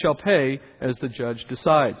 and he shall pay as the judge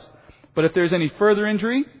decides. But if there is any further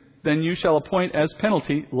injury, then you shall appoint as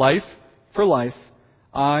penalty life for life,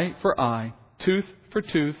 eye for eye, tooth for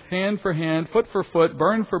tooth, hand for hand, foot for foot,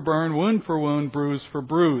 burn for burn, wound for wound, bruise for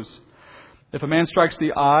bruise. If a man strikes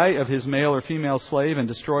the eye of his male or female slave and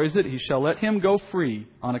destroys it, he shall let him go free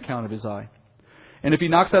on account of his eye. And if he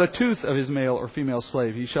knocks out a tooth of his male or female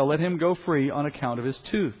slave, he shall let him go free on account of his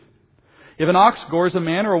tooth. If an ox gores a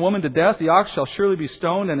man or a woman to death, the ox shall surely be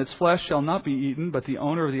stoned, and its flesh shall not be eaten, but the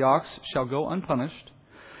owner of the ox shall go unpunished.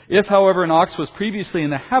 If, however, an ox was previously in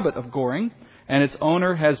the habit of goring, and its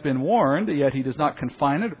owner has been warned, yet he does not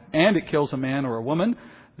confine it, and it kills a man or a woman,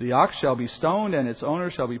 the ox shall be stoned, and its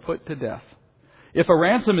owner shall be put to death. If a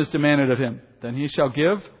ransom is demanded of him, then he shall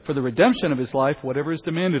give for the redemption of his life whatever is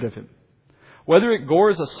demanded of him. Whether it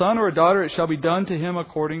gores a son or a daughter, it shall be done to him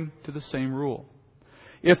according to the same rule.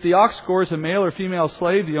 If the ox gores a male or female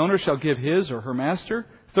slave, the owner shall give his or her master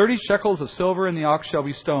 30 shekels of silver, and the ox shall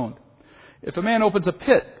be stoned. If a man opens a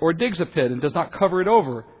pit or digs a pit and does not cover it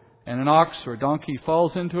over, and an ox or donkey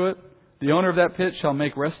falls into it, the owner of that pit shall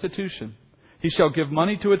make restitution. He shall give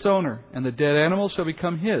money to its owner, and the dead animal shall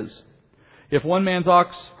become his. If one man's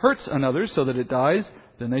ox hurts another so that it dies,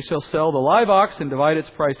 then they shall sell the live ox and divide its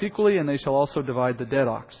price equally, and they shall also divide the dead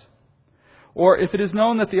ox. Or if it is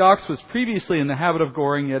known that the ox was previously in the habit of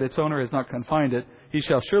goring, yet its owner has not confined it, he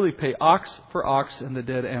shall surely pay ox for ox, and the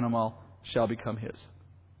dead animal shall become his.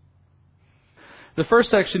 The first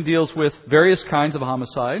section deals with various kinds of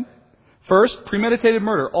homicide. First, premeditated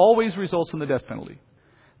murder always results in the death penalty.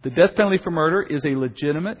 The death penalty for murder is a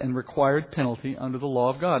legitimate and required penalty under the law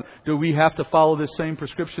of God. Do we have to follow this same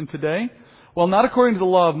prescription today? Well, not according to the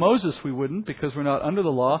law of Moses we wouldn't, because we're not under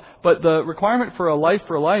the law. But the requirement for a life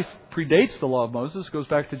predates the law of Moses. It goes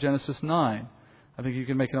back to Genesis 9. I think you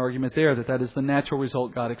can make an argument there that that is the natural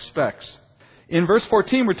result God expects. In verse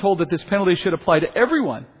 14, we're told that this penalty should apply to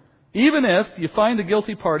everyone, even if you find a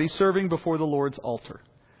guilty party serving before the Lord's altar.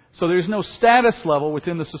 So there's no status level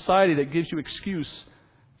within the society that gives you excuse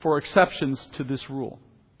for exceptions to this rule.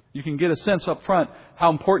 You can get a sense up front how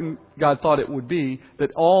important God thought it would be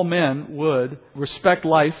that all men would respect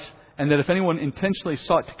life, and that if anyone intentionally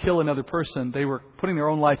sought to kill another person, they were putting their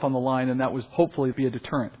own life on the line, and that was hopefully be a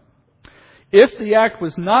deterrent. If the act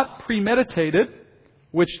was not premeditated,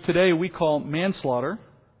 which today we call manslaughter,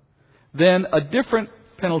 then a different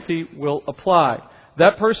penalty will apply.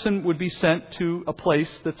 That person would be sent to a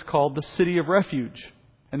place that's called the City of Refuge.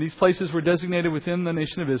 And these places were designated within the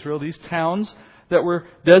nation of Israel, these towns that were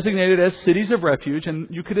designated as cities of refuge, and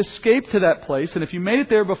you could escape to that place. And if you made it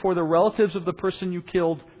there before the relatives of the person you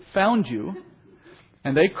killed found you,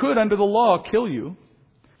 and they could, under the law, kill you,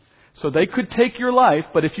 so they could take your life,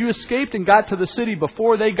 but if you escaped and got to the city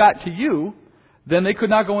before they got to you, then they could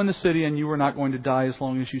not go in the city and you were not going to die as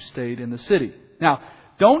long as you stayed in the city. Now,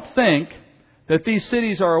 don't think that these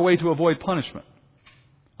cities are a way to avoid punishment.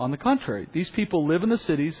 On the contrary, these people live in the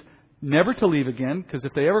cities never to leave again, because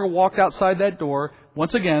if they ever walked outside that door,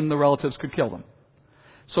 once again, the relatives could kill them.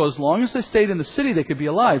 So as long as they stayed in the city, they could be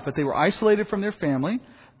alive, but they were isolated from their family.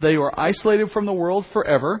 They were isolated from the world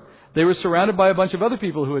forever. They were surrounded by a bunch of other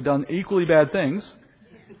people who had done equally bad things.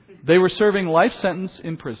 They were serving life sentence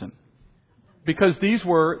in prison, because these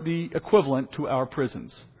were the equivalent to our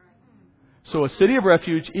prisons. So a city of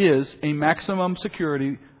refuge is a maximum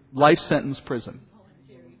security life sentence prison.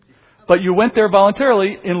 But you went there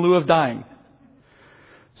voluntarily in lieu of dying.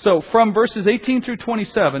 So from verses 18 through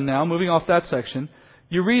 27 now, moving off that section,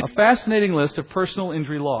 you read a fascinating list of personal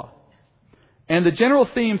injury law. And the general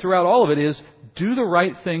theme throughout all of it is, do the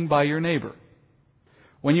right thing by your neighbor.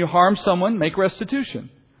 When you harm someone, make restitution.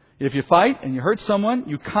 If you fight and you hurt someone,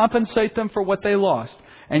 you compensate them for what they lost.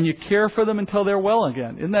 And you care for them until they're well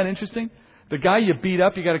again. Isn't that interesting? The guy you beat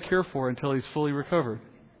up, you got to care for until he's fully recovered.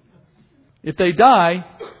 If they die,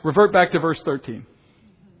 revert back to verse 13.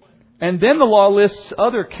 And then the law lists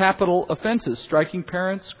other capital offenses. Striking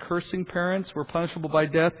parents, cursing parents were punishable by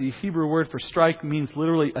death. The Hebrew word for strike means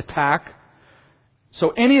literally attack. So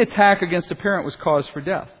any attack against a parent was cause for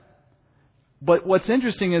death. But what's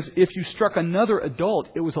interesting is if you struck another adult,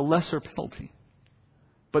 it was a lesser penalty.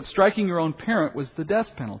 But striking your own parent was the death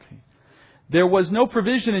penalty. There was no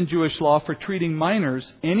provision in Jewish law for treating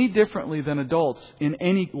minors any differently than adults in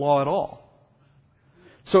any law at all.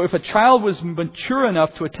 So if a child was mature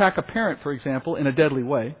enough to attack a parent, for example, in a deadly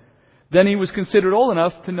way, then he was considered old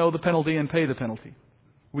enough to know the penalty and pay the penalty.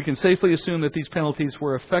 We can safely assume that these penalties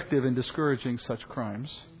were effective in discouraging such crimes.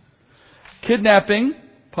 Kidnapping,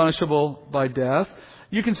 punishable by death.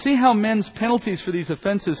 You can see how men's penalties for these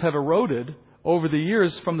offenses have eroded over the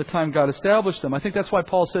years from the time God established them. I think that's why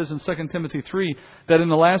Paul says in 2 Timothy 3 that in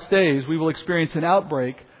the last days we will experience an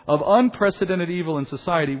outbreak of unprecedented evil in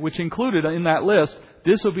society, which included in that list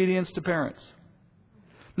disobedience to parents.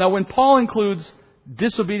 Now, when Paul includes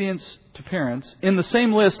disobedience to parents in the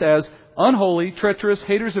same list as unholy, treacherous,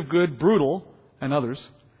 haters of good, brutal, and others,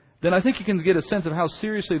 then I think you can get a sense of how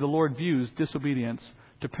seriously the Lord views disobedience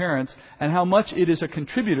to parents and how much it is a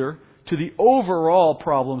contributor to the overall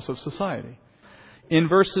problems of society. In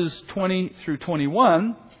verses 20 through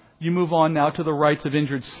 21, you move on now to the rights of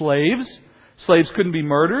injured slaves. Slaves couldn't be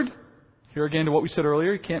murdered. Here again to what we said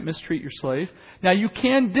earlier, you can't mistreat your slave. Now you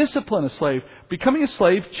can discipline a slave. Becoming a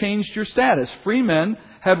slave changed your status. Free men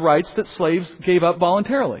had rights that slaves gave up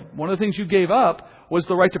voluntarily. One of the things you gave up was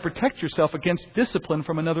the right to protect yourself against discipline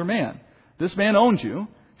from another man. This man owned you.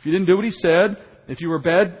 If you didn't do what he said, if you were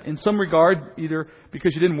bad in some regard, either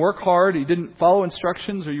because you didn't work hard, you didn't follow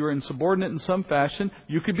instructions, or you were insubordinate in some fashion,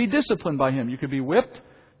 you could be disciplined by him. You could be whipped,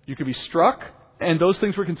 you could be struck, and those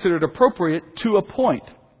things were considered appropriate to a point.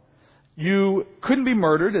 You couldn't be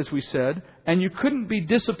murdered, as we said, and you couldn't be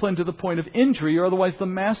disciplined to the point of injury, or otherwise the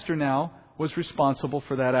master now was responsible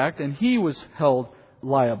for that act, and he was held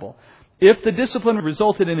liable. If the discipline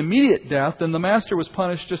resulted in immediate death, then the master was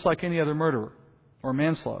punished just like any other murderer or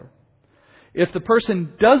manslaughter. If the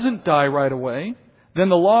person doesn't die right away, then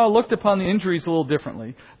the law looked upon the injuries a little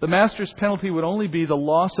differently. The master's penalty would only be the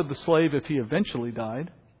loss of the slave if he eventually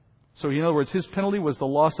died. So in other words, his penalty was the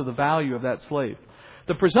loss of the value of that slave.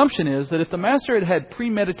 The presumption is that if the master had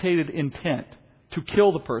premeditated intent to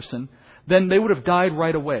kill the person, then they would have died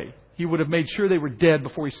right away. He would have made sure they were dead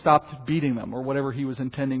before he stopped beating them or whatever he was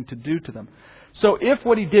intending to do to them. So if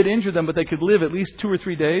what he did injure them, but they could live at least 2 or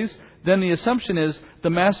 3 days, then the assumption is the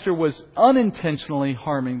master was unintentionally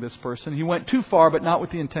harming this person. He went too far, but not with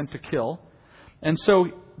the intent to kill. And so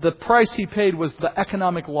the price he paid was the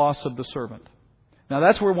economic loss of the servant. Now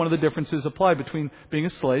that's where one of the differences apply between being a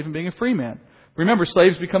slave and being a free man. Remember,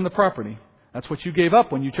 slaves become the property. That's what you gave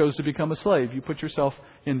up when you chose to become a slave. You put yourself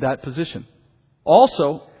in that position.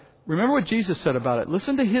 Also, remember what Jesus said about it.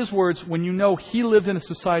 Listen to His words when you know He lived in a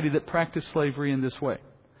society that practiced slavery in this way.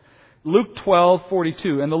 Luke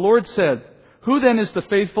 12:42, and the Lord said, "Who then is the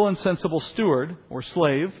faithful and sensible steward, or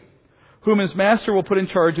slave, whom his master will put in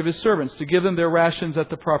charge of his servants to give them their rations at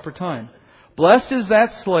the proper time? Blessed is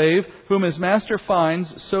that slave whom his master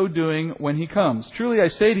finds so doing when he comes. Truly I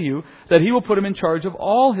say to you that he will put him in charge of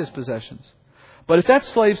all his possessions. But if that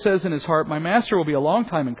slave says in his heart, my master will be a long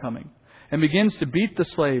time in coming, and begins to beat the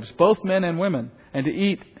slaves, both men and women, and to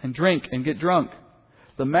eat and drink and get drunk,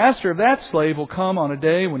 the master of that slave will come on a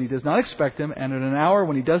day when he does not expect him, and at an hour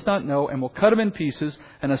when he does not know, and will cut him in pieces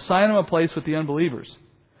and assign him a place with the unbelievers.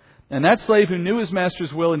 And that slave who knew his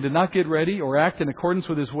master's will and did not get ready or act in accordance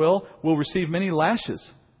with his will receive many lashes.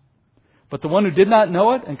 But the one who did not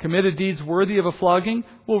know it and committed deeds worthy of a flogging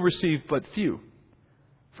will receive but few.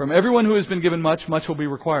 From everyone who has been given much, much will be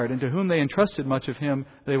required, and to whom they entrusted much of him,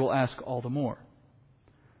 they will ask all the more."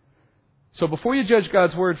 So before you judge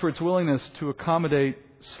God's Word for its willingness to accommodate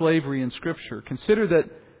slavery in Scripture, consider that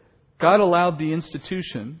God allowed the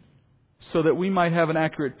institution so that we might have an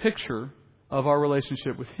accurate picture of our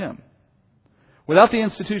relationship with Him. Without the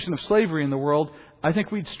institution of slavery in the world, I think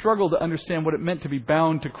we'd struggle to understand what it meant to be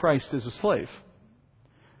bound to Christ as a slave,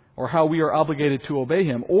 or how we are obligated to obey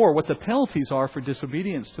Him, or what the penalties are for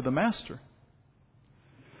disobedience to the Master.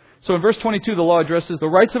 So in verse 22, the law addresses the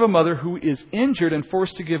rights of a mother who is injured and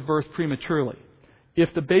forced to give birth prematurely.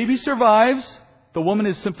 If the baby survives, the woman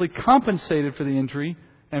is simply compensated for the injury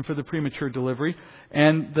and for the premature delivery,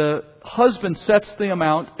 and the husband sets the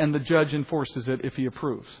amount and the judge enforces it if he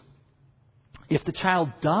approves. If the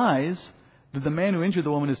child dies, then the man who injured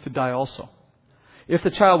the woman is to die also. If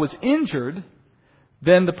the child was injured,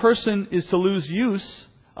 then the person is to lose use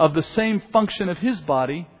of the same function of his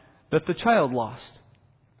body that the child lost.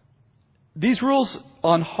 These rules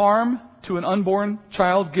on harm to an unborn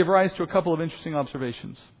child give rise to a couple of interesting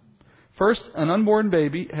observations. First, an unborn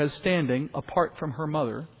baby has standing apart from her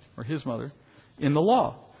mother, or his mother, in the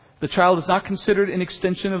law. The child is not considered an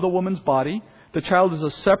extension of the woman's body. The child is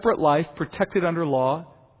a separate life protected under law.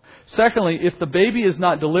 Secondly, if the baby is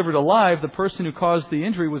not delivered alive, the person who caused the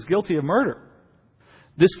injury was guilty of murder.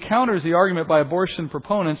 This counters the argument by abortion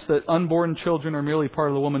proponents that unborn children are merely part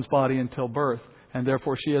of the woman's body until birth, and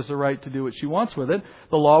therefore she has the right to do what she wants with it.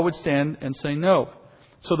 The law would stand and say no.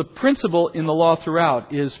 So the principle in the law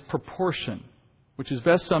throughout is proportion, which is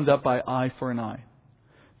best summed up by eye for an eye.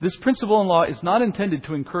 This principle in law is not intended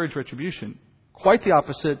to encourage retribution. Quite the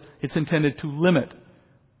opposite, it's intended to limit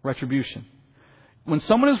retribution. When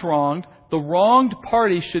someone is wronged, the wronged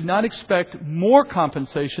party should not expect more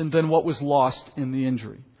compensation than what was lost in the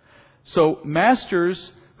injury. So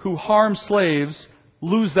masters who harm slaves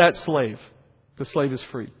lose that slave. The slave is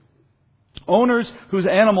free. Owners whose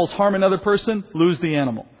animals harm another person lose the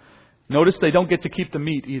animal. Notice they don't get to keep the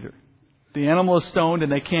meat either. The animal is stoned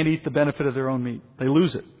and they can't eat the benefit of their own meat. They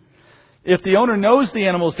lose it. If the owner knows the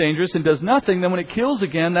animal is dangerous and does nothing, then when it kills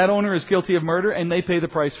again, that owner is guilty of murder and they pay the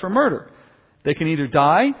price for murder. They can either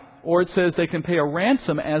die, or it says they can pay a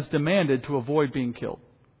ransom as demanded to avoid being killed.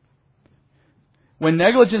 When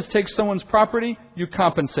negligence takes someone's property, you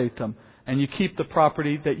compensate them and you keep the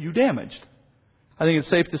property that you damaged. I think it's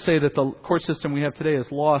safe to say that the court system we have today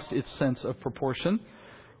has lost its sense of proportion.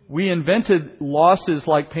 We invented losses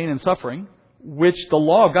like pain and suffering, which the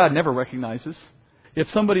law of God never recognizes.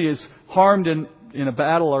 If somebody is harmed in a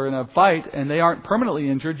battle or in a fight and they aren't permanently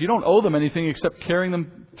injured, you don't owe them anything except carrying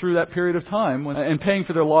them through that period of time and paying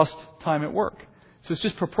for their lost time at work. So it's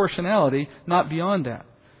just proportionality, not beyond that.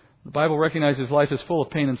 The Bible recognizes life is full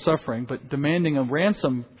of pain and suffering, but demanding a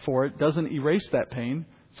ransom for it doesn't erase that pain.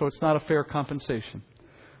 So it's not a fair compensation,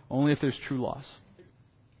 only if there's true loss.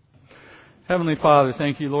 Heavenly Father,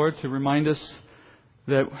 thank you, Lord, to remind us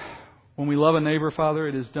that when we love a neighbor, Father,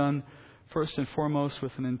 it is done first and foremost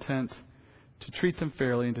with an intent to treat them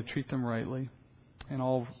fairly and to treat them rightly in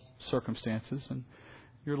all circumstances. And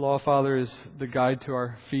your law, Father, is the guide to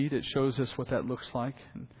our feet. It shows us what that looks like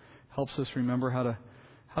and helps us remember how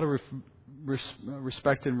to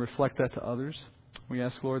respect and reflect that to others. We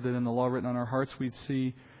ask, Lord, that in the law written on our hearts, we'd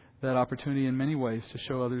see that opportunity in many ways to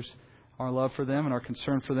show others our love for them and our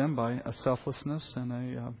concern for them by a selflessness and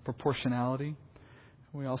a proportionality.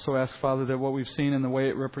 We also ask, Father, that what we've seen in the way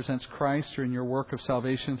it represents Christ or in your work of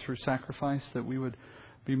salvation through sacrifice, that we would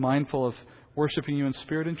be mindful of worshiping you in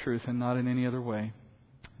spirit and truth and not in any other way,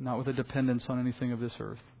 not with a dependence on anything of this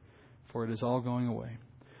earth, for it is all going away.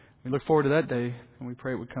 We look forward to that day, and we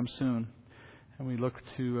pray it would come soon. And we look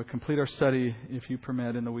to complete our study, if you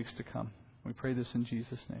permit, in the weeks to come. We pray this in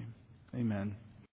Jesus' name. Amen.